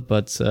dribble,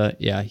 but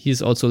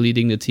he's also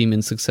leading the team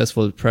in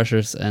successful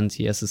pressures, and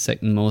he has the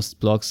 2nd most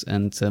blocks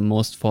and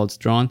most fouls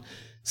drawn.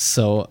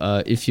 So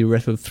if you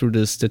rattle through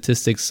the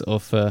statistics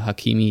of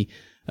Hakimi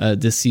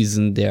this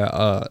season, there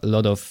are a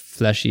lot of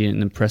flashy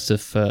and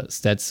impressive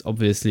stats,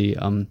 obviously.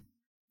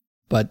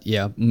 But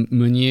yeah,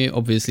 Meunier,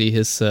 obviously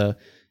his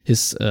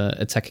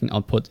attacking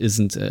output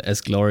isn't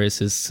as glorious.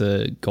 His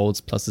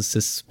goals plus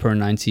assists per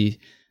 90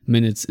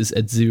 minutes is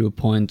at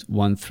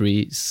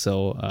 0.13.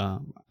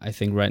 So I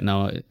think right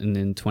now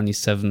in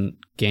 27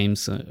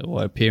 games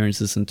or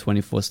appearances and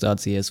 24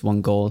 starts, he has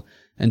 1 goal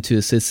and 2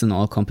 assists in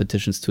all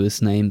competitions to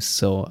his name.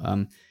 So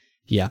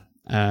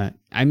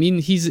I mean,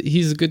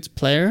 he's a good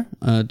player.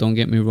 Don't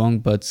get me wrong,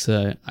 but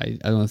I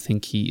don't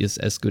think he is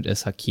as good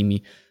as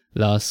Hakimi.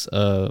 Lars,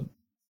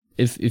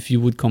 if you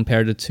would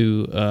compare the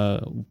two,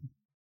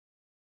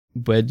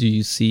 where do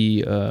you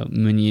see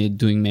Meunier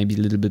doing maybe a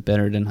little bit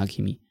better than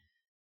Hakimi?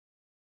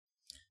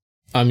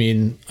 I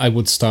mean, I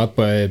would start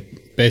by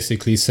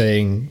basically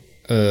saying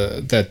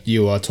that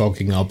you are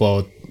talking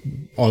about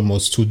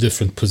almost 2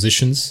 different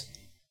positions.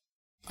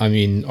 I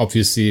mean,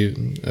 obviously,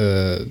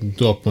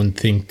 Dortmund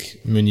think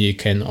Meunier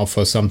can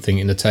offer something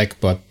in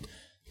attack, but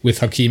with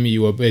Hakimi,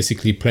 you are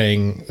basically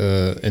playing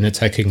an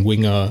attacking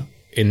winger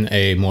in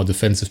a more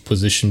defensive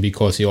position,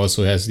 because he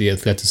also has the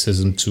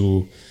athleticism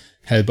to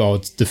help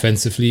out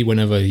defensively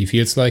whenever he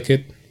feels like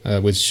it.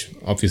 Which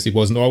obviously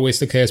wasn't always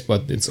the case,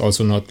 but it's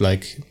also not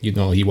like,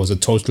 he was a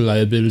total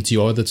liability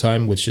all the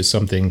time, which is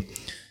something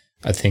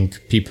I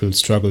think people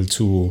struggle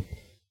to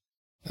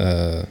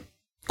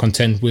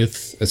contend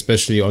with,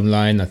 especially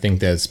online. I think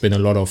there's been a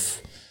lot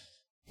of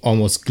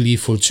almost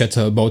gleeful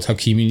chatter about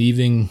Hakimi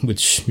leaving,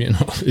 which,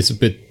 is a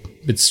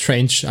bit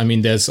strange. I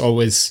mean, there's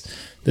always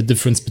the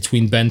difference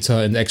between banter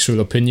and actual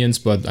opinions,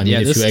 but I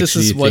mean,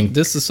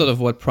 this is sort of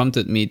what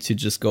prompted me to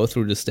just go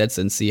through the stats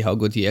and see how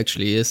good he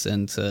actually is,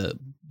 and to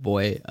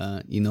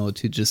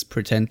just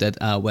pretend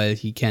that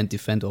he can't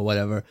defend or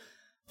whatever.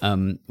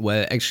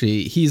 Well,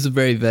 actually, he's a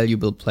very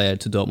valuable player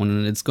to Dortmund,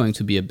 and it's going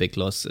to be a big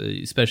loss,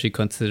 especially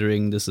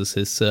considering this is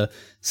his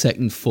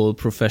 2nd full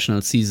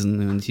professional season,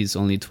 and he's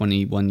only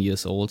 21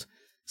 years old.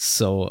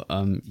 So,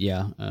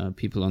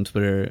 people on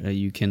Twitter,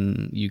 you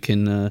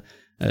can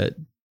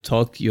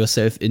talk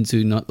yourself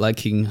into not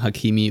liking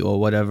Hakimi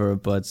or whatever,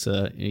 but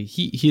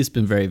he has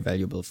been very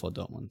valuable for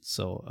Dortmund.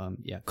 So,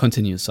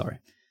 continue. Sorry.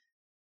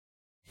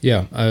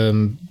 Yeah.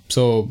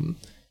 So,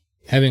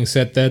 having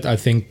said that, I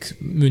think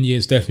Meunier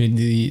is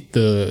definitely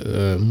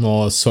the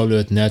more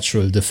solid,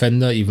 natural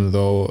defender, even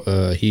though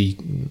he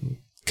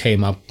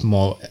came up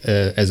more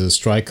as a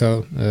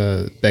striker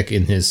back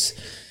in his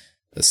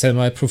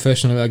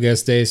semi-professional, I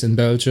guess, days in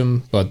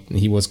Belgium. But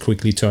he was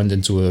quickly turned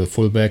into a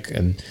fullback,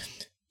 and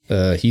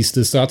he's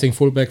the starting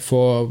fullback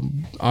for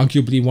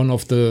arguably one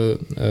of the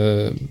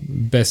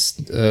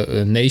best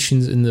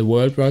nations in the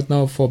world right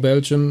now for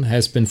Belgium.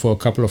 Has been for a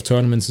couple of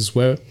tournaments as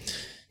well.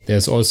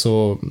 There's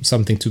also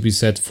something to be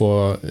said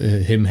for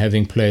him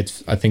having played,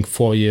 I think,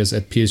 4 years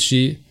at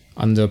PSG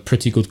under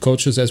pretty good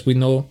coaches, as we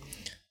know.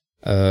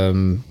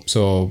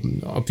 So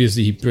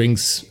obviously he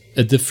brings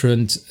a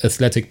different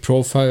athletic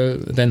profile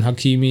than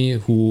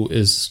Hakimi, who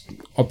is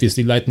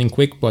obviously lightning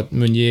quick, but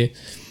Meunier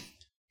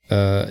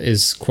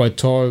is quite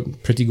tall,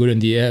 pretty good in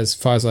the air as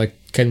far as I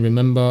can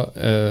remember,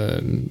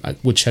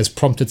 which has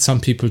prompted some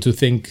people to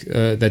think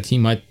that he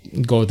might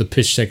go the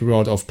Piszczek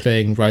route of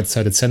playing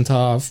right-sided centre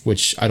half,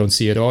 which I don't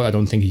see at all. I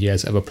don't think he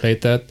has ever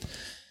played that.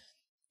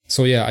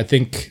 So yeah, I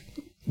think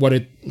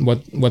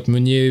what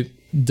Meunier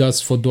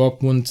does for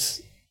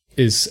Dortmund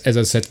is, as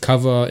I said,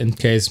 cover in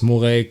case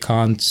Morey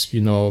can't,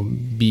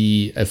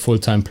 be a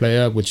full-time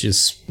player, which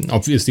is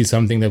obviously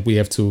something that we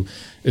have to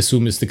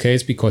assume is the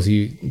case because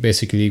he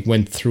basically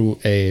went through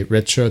a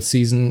redshirt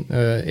season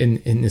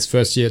in his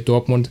first year at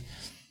Dortmund.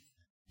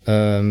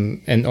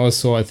 And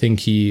also, I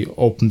think he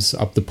opens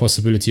up the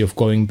possibility of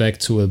going back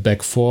to a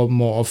back four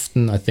more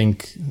often. I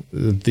think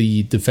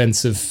the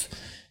defensive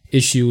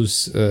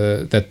issues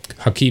that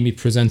Hakimi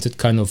presented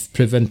kind of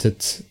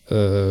prevented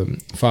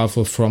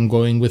Favre from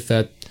going with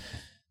that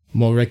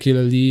more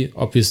regularly.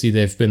 Obviously,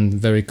 they've been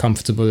very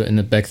comfortable in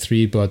a back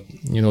three, but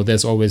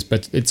it's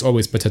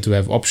always better to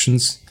have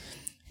options.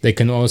 They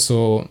can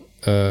also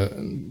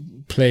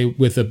play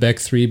with a back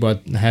three,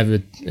 but have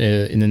it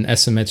in an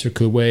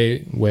asymmetrical way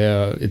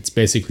where it's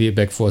basically a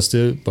back four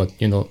still. But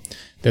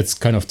that's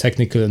kind of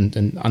technical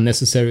and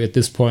unnecessary at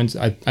this point.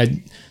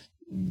 I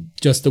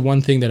just the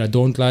one thing that I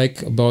don't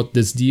like about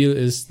this deal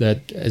is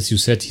that, as you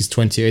said, he's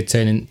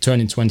 28,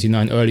 turning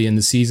 29 early in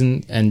the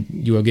season, and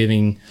you are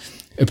giving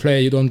a player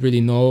you don't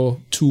really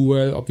know too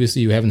well.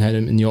 Obviously, you haven't had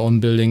him in your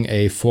own building,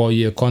 a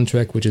 4-year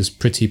contract, which is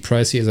pretty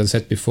pricey, as I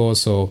said before.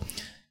 So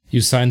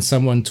you sign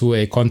someone to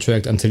a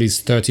contract until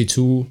he's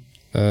 32.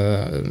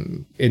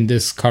 In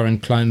this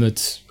current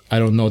climate, I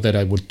don't know that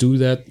I would do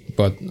that,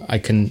 but I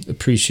can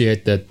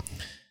appreciate that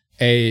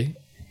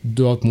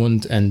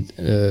Dortmund and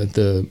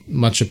the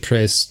much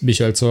appraised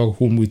Michael Zorc,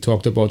 whom we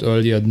talked about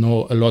earlier,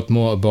 know a lot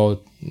more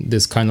about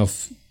this kind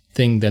of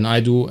thing than I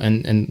do.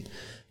 And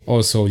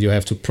also you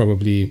have to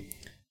probably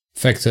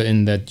factor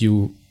in that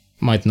you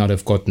might not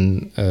have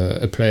gotten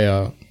a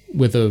player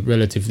with a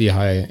relatively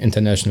high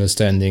international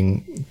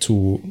standing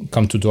to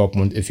come to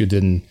Dortmund if you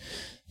didn't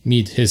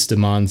meet his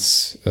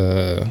demands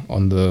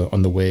on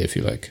the way, if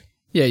you like.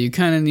 Yeah, you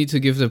kind of need to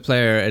give the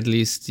player at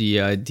least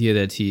the idea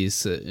that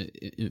he's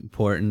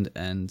important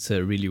and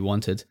really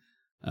wanted.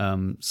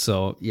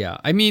 So yeah,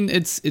 I mean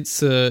it's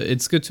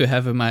good to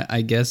have him.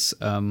 I guess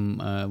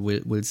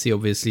we'll see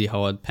obviously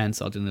how it pans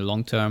out in the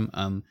long term.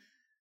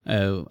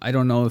 I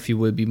don't know if he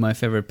will be my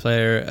favorite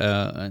player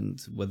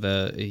and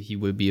whether he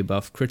will be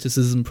above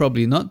criticism.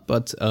 Probably not,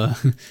 but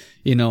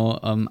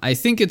I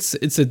think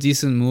it's a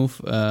decent move,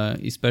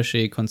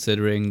 especially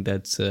considering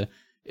that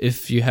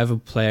if you have a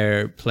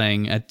player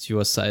playing at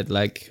your side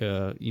like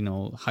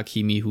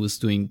Hakimi, who's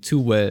doing too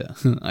well,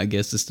 I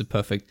guess is the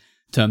perfect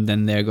term,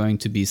 then they're going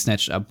to be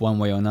snatched up one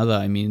way or another.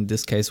 I mean,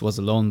 this case was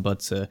alone,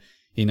 but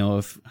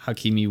if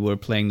Hakimi were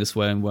playing this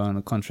well and were on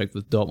a contract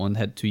with Dortmund,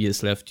 had 2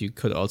 years left, you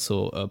could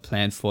also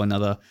plan for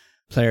another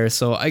player.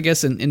 So I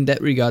guess in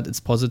that regard,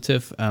 it's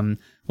positive.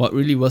 What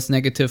really was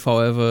negative,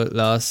 however,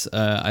 Lars,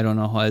 I don't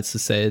know how else to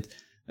say it.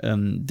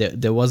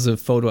 There was a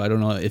photo, I don't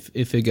know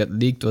if it got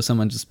leaked or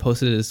someone just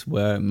posted this,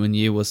 where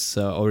Meunier was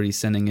already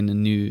sending in a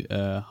new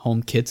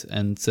home kit.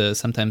 And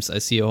sometimes I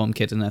see a home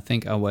kit and I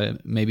think, oh, well,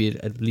 maybe it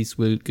at least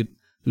will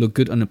look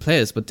good on the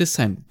players. But this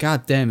time,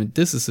 god damn it,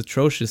 this is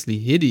atrociously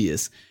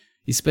hideous.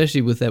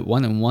 Especially with that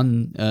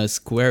 1-on-1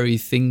 squarey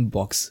thing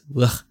box.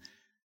 Ugh.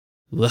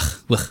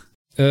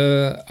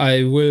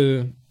 I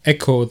will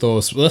echo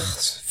those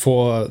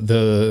for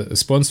the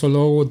sponsor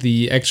logo.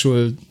 The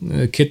actual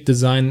kit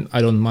design,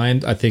 I don't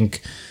mind. I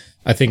think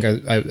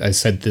I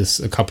said this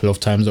a couple of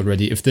times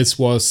already. If this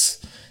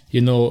was,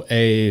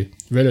 a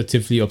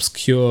relatively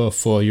obscure,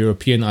 for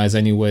European eyes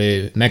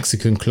anyway,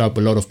 Mexican club,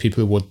 a lot of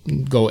people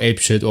would go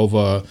apeshit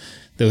over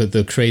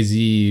the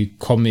crazy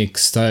comic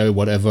style,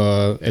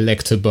 whatever,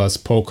 Electabuzz,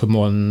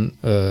 Pokemon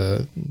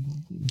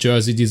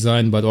jersey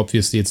design, but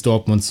obviously it's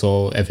Dortmund,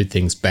 so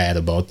everything's bad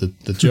about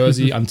the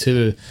jersey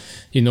until,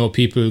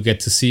 people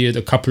get to see it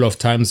a couple of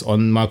times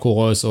on Marco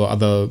Reus or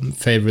other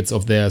favorites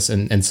of theirs,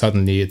 and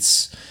suddenly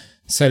it's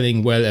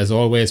selling well as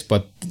always.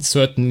 But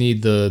certainly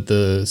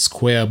the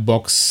square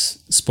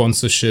box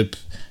sponsorship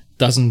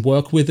doesn't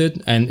work with it,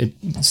 and it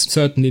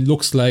certainly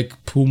looks like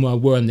Puma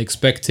weren't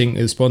expecting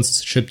a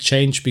sponsorship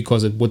change,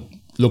 because it would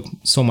look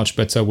so much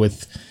better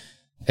with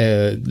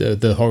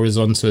the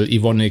horizontal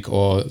Evonik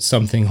or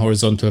something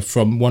horizontal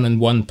from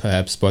 1-on-1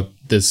 perhaps. But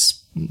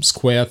this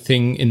square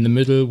thing in the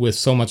middle with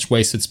so much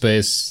wasted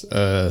space,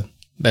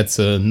 that's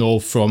a no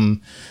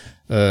from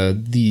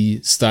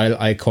the style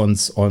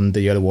icons on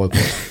the yellow wall.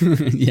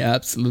 Yeah,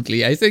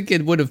 absolutely. I think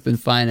it would have been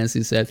fine, as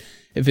you said,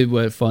 if it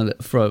were for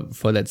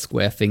that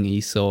square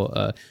thingy.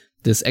 So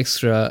this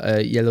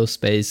extra yellow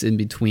space in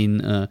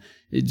between,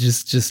 it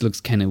just looks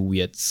kind of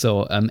weird.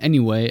 So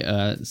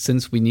anyway,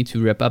 since we need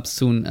to wrap up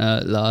soon,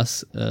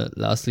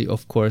 lastly,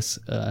 of course,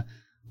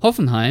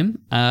 Hoffenheim,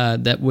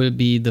 that will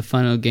be the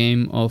final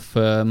game of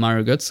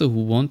Mario Götze,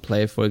 who won't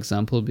play, for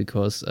example,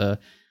 because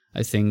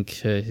I think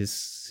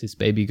his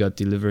baby got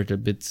delivered a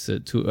bit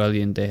too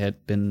early, and they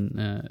had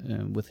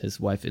been with his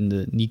wife in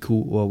the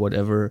NICU or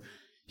whatever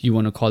you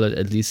want to call it.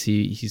 At least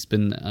he's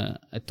been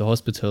at the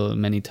hospital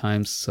many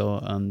times,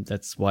 so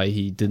that's why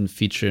he didn't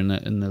feature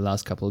in the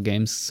last couple of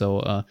games.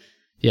 So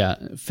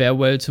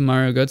farewell to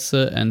Mario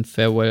Götze, and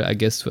farewell, I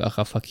guess, to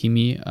Achraf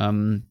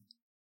Hakimi.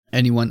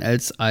 Anyone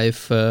else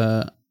I've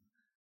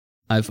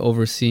I've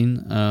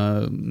overseen.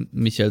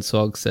 Michael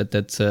Zorg said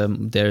that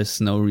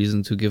there's no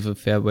reason to give a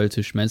farewell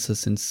to Schmelzer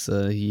since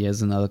he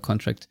has another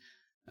contract.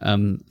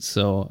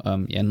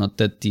 Not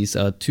that these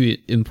are too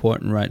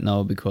important right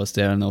now because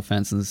there are no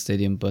fans in the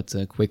stadium, but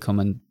a quick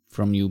comment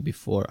from you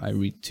before I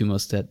read two more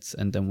stats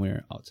and then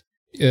we're out.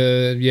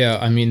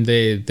 I mean,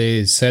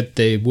 they said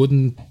they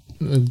wouldn't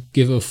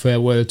give a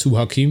farewell to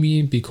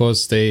Hakimi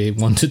because they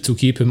wanted to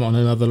keep him on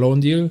another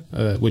loan deal,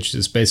 which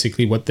is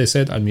basically what they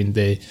said. I mean,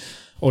 they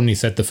only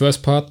said the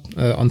first part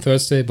on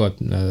Thursday, but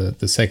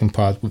the second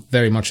part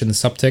very much in the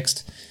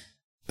subtext.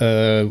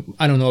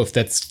 I don't know if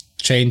that's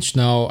changed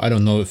now. I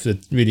don't know if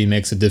it really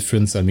makes a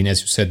difference. I mean,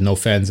 as you said, no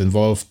fans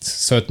involved.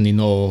 Certainly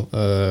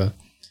no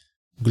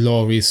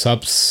glory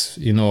subs,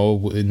 in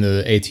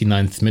the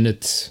 89th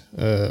minute,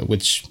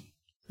 which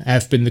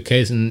have been the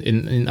case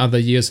in other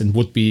years and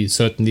would be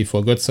certainly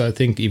for Götze, I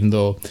think, even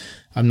though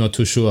I'm not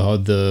too sure how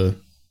the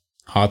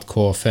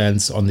hardcore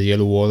fans on the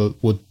Yellow Wall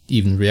would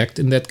even react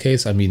in that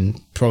case. I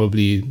mean,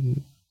 probably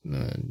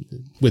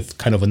with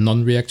kind of a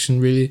non-reaction,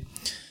 really.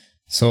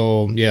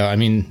 So, yeah, I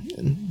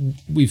mean,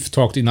 we've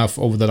talked enough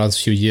over the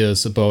last few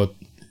years about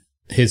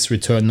his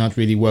return not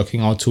really working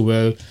out too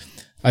well.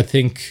 I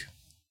think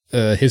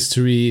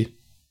history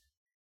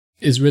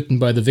is written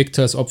by the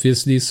victors,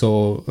 obviously.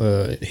 So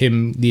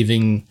him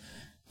leaving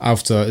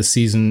after a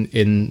season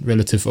in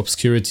relative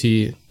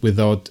obscurity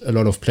without a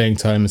lot of playing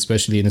time,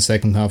 especially in the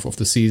second half of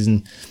the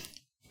season,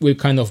 will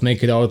kind of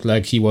make it out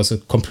like he was a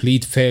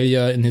complete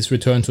failure in his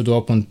return to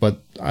Dortmund.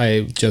 But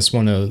I just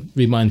want to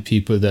remind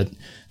people that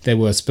there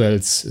were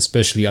spells,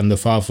 especially under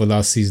Favre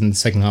last season,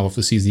 second half of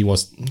the season, he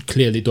was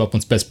clearly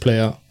Dortmund's best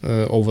player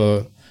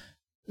over,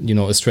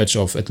 a stretch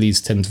of at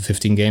least 10 to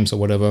 15 games or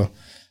whatever.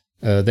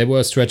 There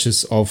were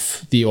stretches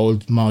of the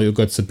old Mario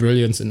Götze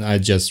brilliance, and I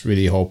just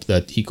really hope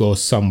that he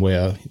goes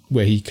somewhere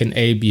where he can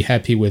be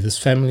happy with his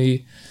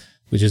family,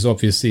 which is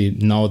obviously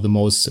now the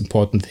most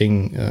important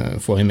thing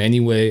for him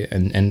anyway,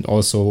 and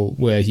also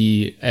where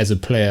he, as a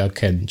player,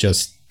 can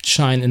just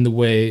shine in the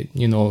way,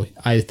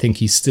 I think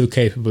he's still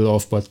capable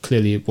of, but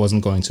clearly it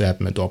wasn't going to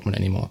happen at Dortmund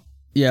anymore.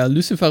 Yeah,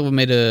 Lucien Favre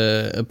made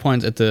a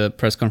point at the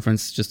press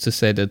conference just to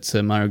say that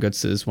Mario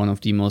Götze is one of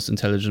the most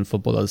intelligent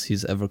footballers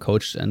he's ever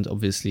coached. And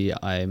obviously,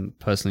 I'm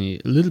personally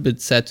a little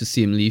bit sad to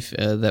see him leave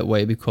that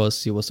way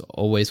because he was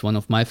always one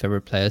of my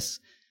favorite players.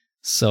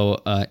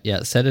 So,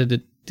 sad that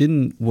it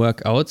didn't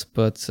work out.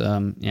 But,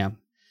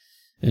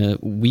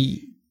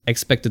 we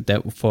expected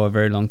that for a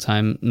very long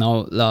time.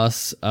 Now,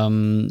 Lars,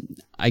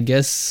 I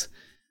guess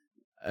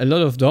a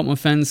lot of Dortmund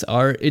fans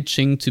are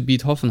itching to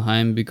beat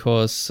Hoffenheim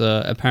because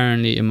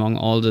apparently among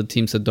all the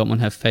teams that Dortmund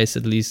have faced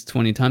at least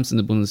 20 times in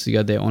the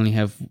Bundesliga, they only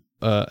have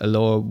a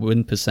lower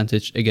win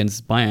percentage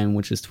against Bayern,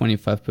 which is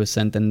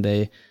 25%, than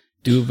they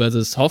do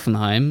versus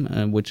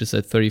Hoffenheim, which is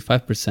at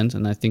 35%.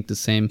 And I think the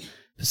same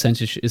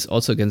percentage is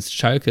also against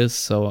Schalke.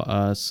 So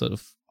sort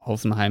of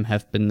Hoffenheim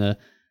have been a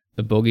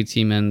bogey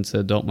team, and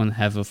Dortmund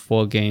have a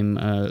 4-game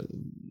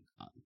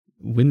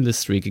winless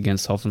streak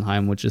against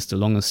Hoffenheim, which is the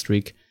longest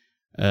streak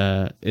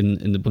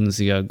in the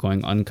Bundesliga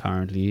going on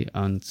currently.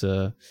 And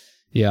so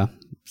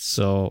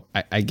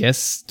I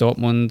guess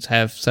Dortmund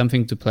have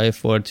something to play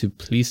for to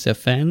please their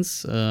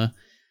fans.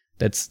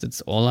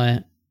 That's all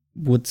I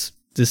would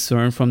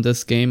discern from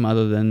this game,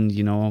 other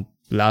than,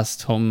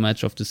 last home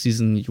match of the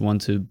season, you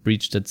want to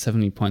breach that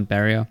 70-point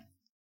barrier.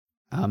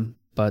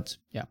 But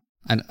yeah,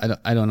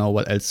 I don't know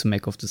what else to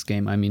make of this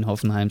game. I mean,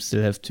 Hoffenheim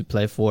still have to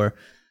play for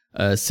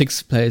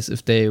 6th place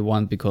if they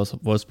want, because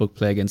Wolfsburg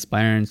play against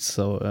Bayern.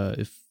 So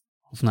if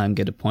Hoffenheim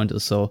get a point or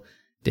so,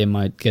 they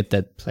might get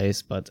that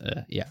place. But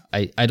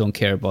I don't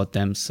care about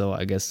them. So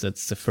I guess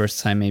that's the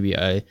first time maybe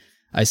I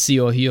see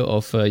or hear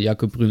of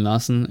Jakob Brun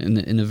Larsen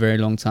in a very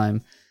long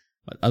time.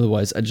 But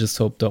otherwise, I just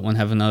hope Dortmund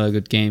have another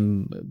good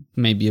game,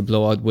 maybe a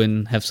blowout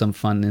win, have some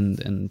fun,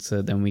 and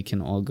then we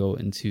can all go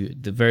into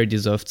the very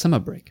deserved summer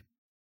break.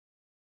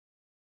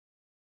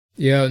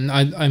 Yeah, and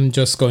I'm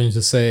just going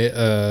to say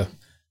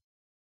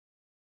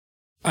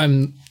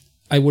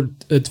I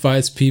would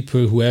advise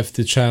people who have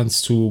the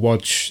chance to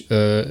watch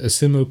a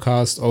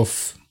simulcast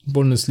of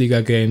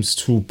Bundesliga games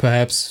to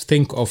perhaps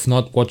think of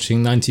not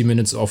watching 90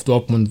 minutes of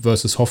Dortmund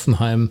versus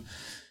Hoffenheim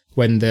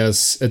when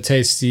there's a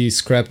tasty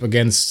scrap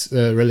against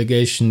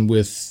relegation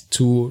with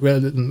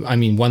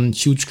one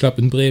huge club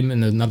in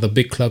Bremen and another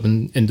big club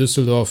in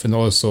Düsseldorf, and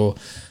also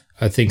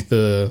I think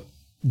the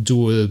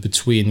duel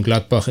between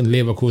Gladbach and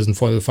Leverkusen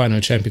for the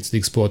final Champions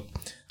League spot.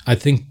 I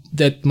think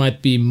that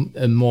might be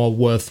a more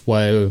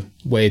worthwhile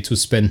way to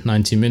spend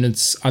 90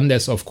 minutes,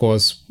 unless, of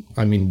course,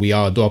 we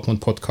are a Dortmund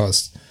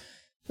podcast.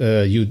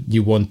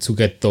 You want to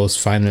get those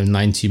final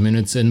 90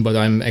 minutes in, but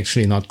I'm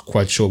actually not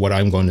quite sure what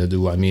I'm going to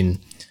do.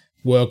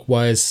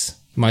 Work-wise,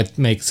 might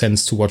make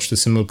sense to watch the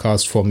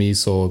simulcast for me,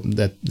 so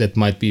that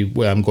might be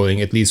where I'm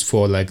going, at least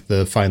for like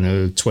the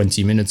final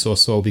 20 minutes or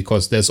so,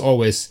 because there's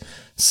always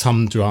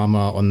some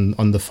drama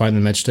on the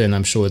final match day, and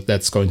I'm sure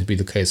that's going to be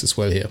the case as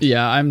well here.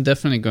 Yeah, I'm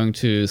definitely going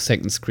to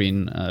second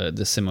screen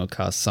the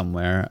simulcast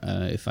somewhere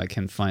if I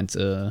can find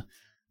a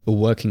a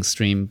working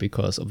stream,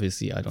 because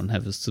obviously I don't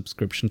have a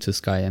subscription to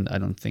Sky, and I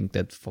don't think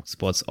that Fox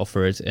Sports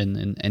offer it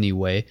in any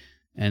way.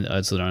 And I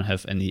also don't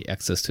have any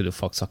access to the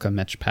Fox Soccer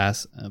Match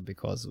Pass,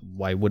 because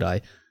why would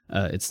I?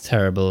 It's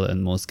terrible,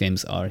 and most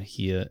games are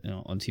here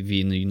on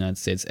TV in the United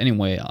States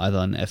anyway, either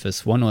on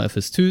FS1 or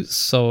FS2.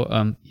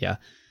 So yeah,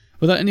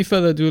 without any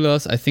further ado,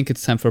 Lars, I think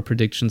it's time for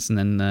predictions, and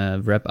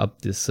then wrap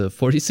up this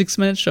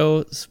 46-minute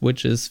show,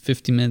 which is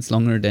 50 minutes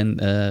longer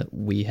than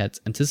we had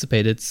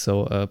anticipated.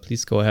 So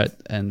please go ahead,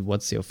 and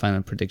what's your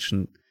final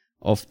prediction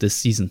of this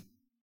season?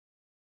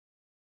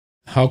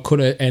 How could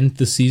I end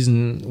the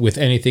season with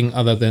anything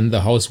other than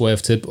the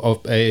housewife tip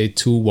of a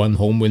 2-1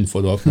 home win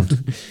for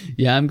Dortmund?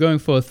 Yeah, I'm going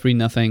for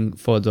 3-0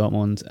 for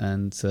Dortmund.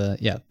 And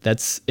yeah,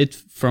 that's it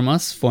from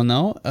us for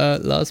now.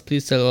 Lars,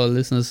 please tell our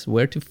listeners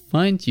where to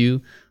find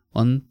you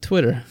on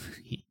Twitter.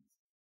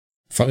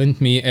 Find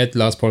me at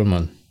Lars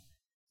Pollmann.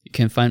 You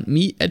can find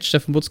me at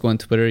Steffen Butzko on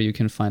Twitter. You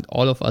can find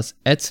all of us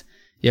at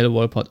Yellow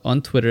Wall Pod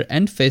on Twitter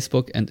and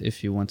Facebook. And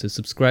if you want to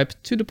subscribe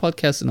to the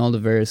podcast in all the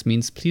various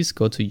means, please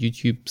go to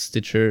YouTube,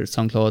 Stitcher,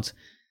 SoundCloud,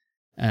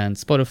 and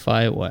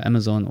Spotify, or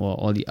Amazon, or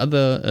all the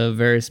other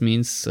various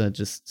means.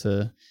 Just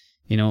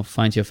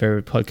find your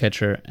favorite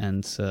podcatcher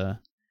and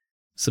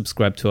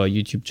subscribe to our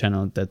YouTube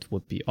channel. That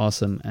would be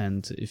awesome.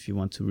 And if you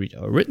want to read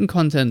our written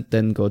content,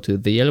 then go to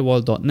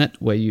theyellowwall.net,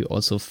 where you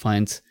also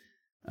find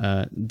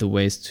the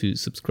ways to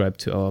subscribe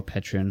to our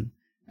Patreon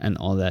and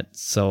all that.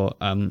 So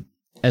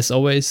as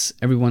always,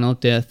 everyone out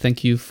there,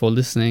 thank you for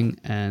listening,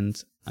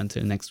 and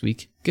until next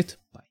week, good.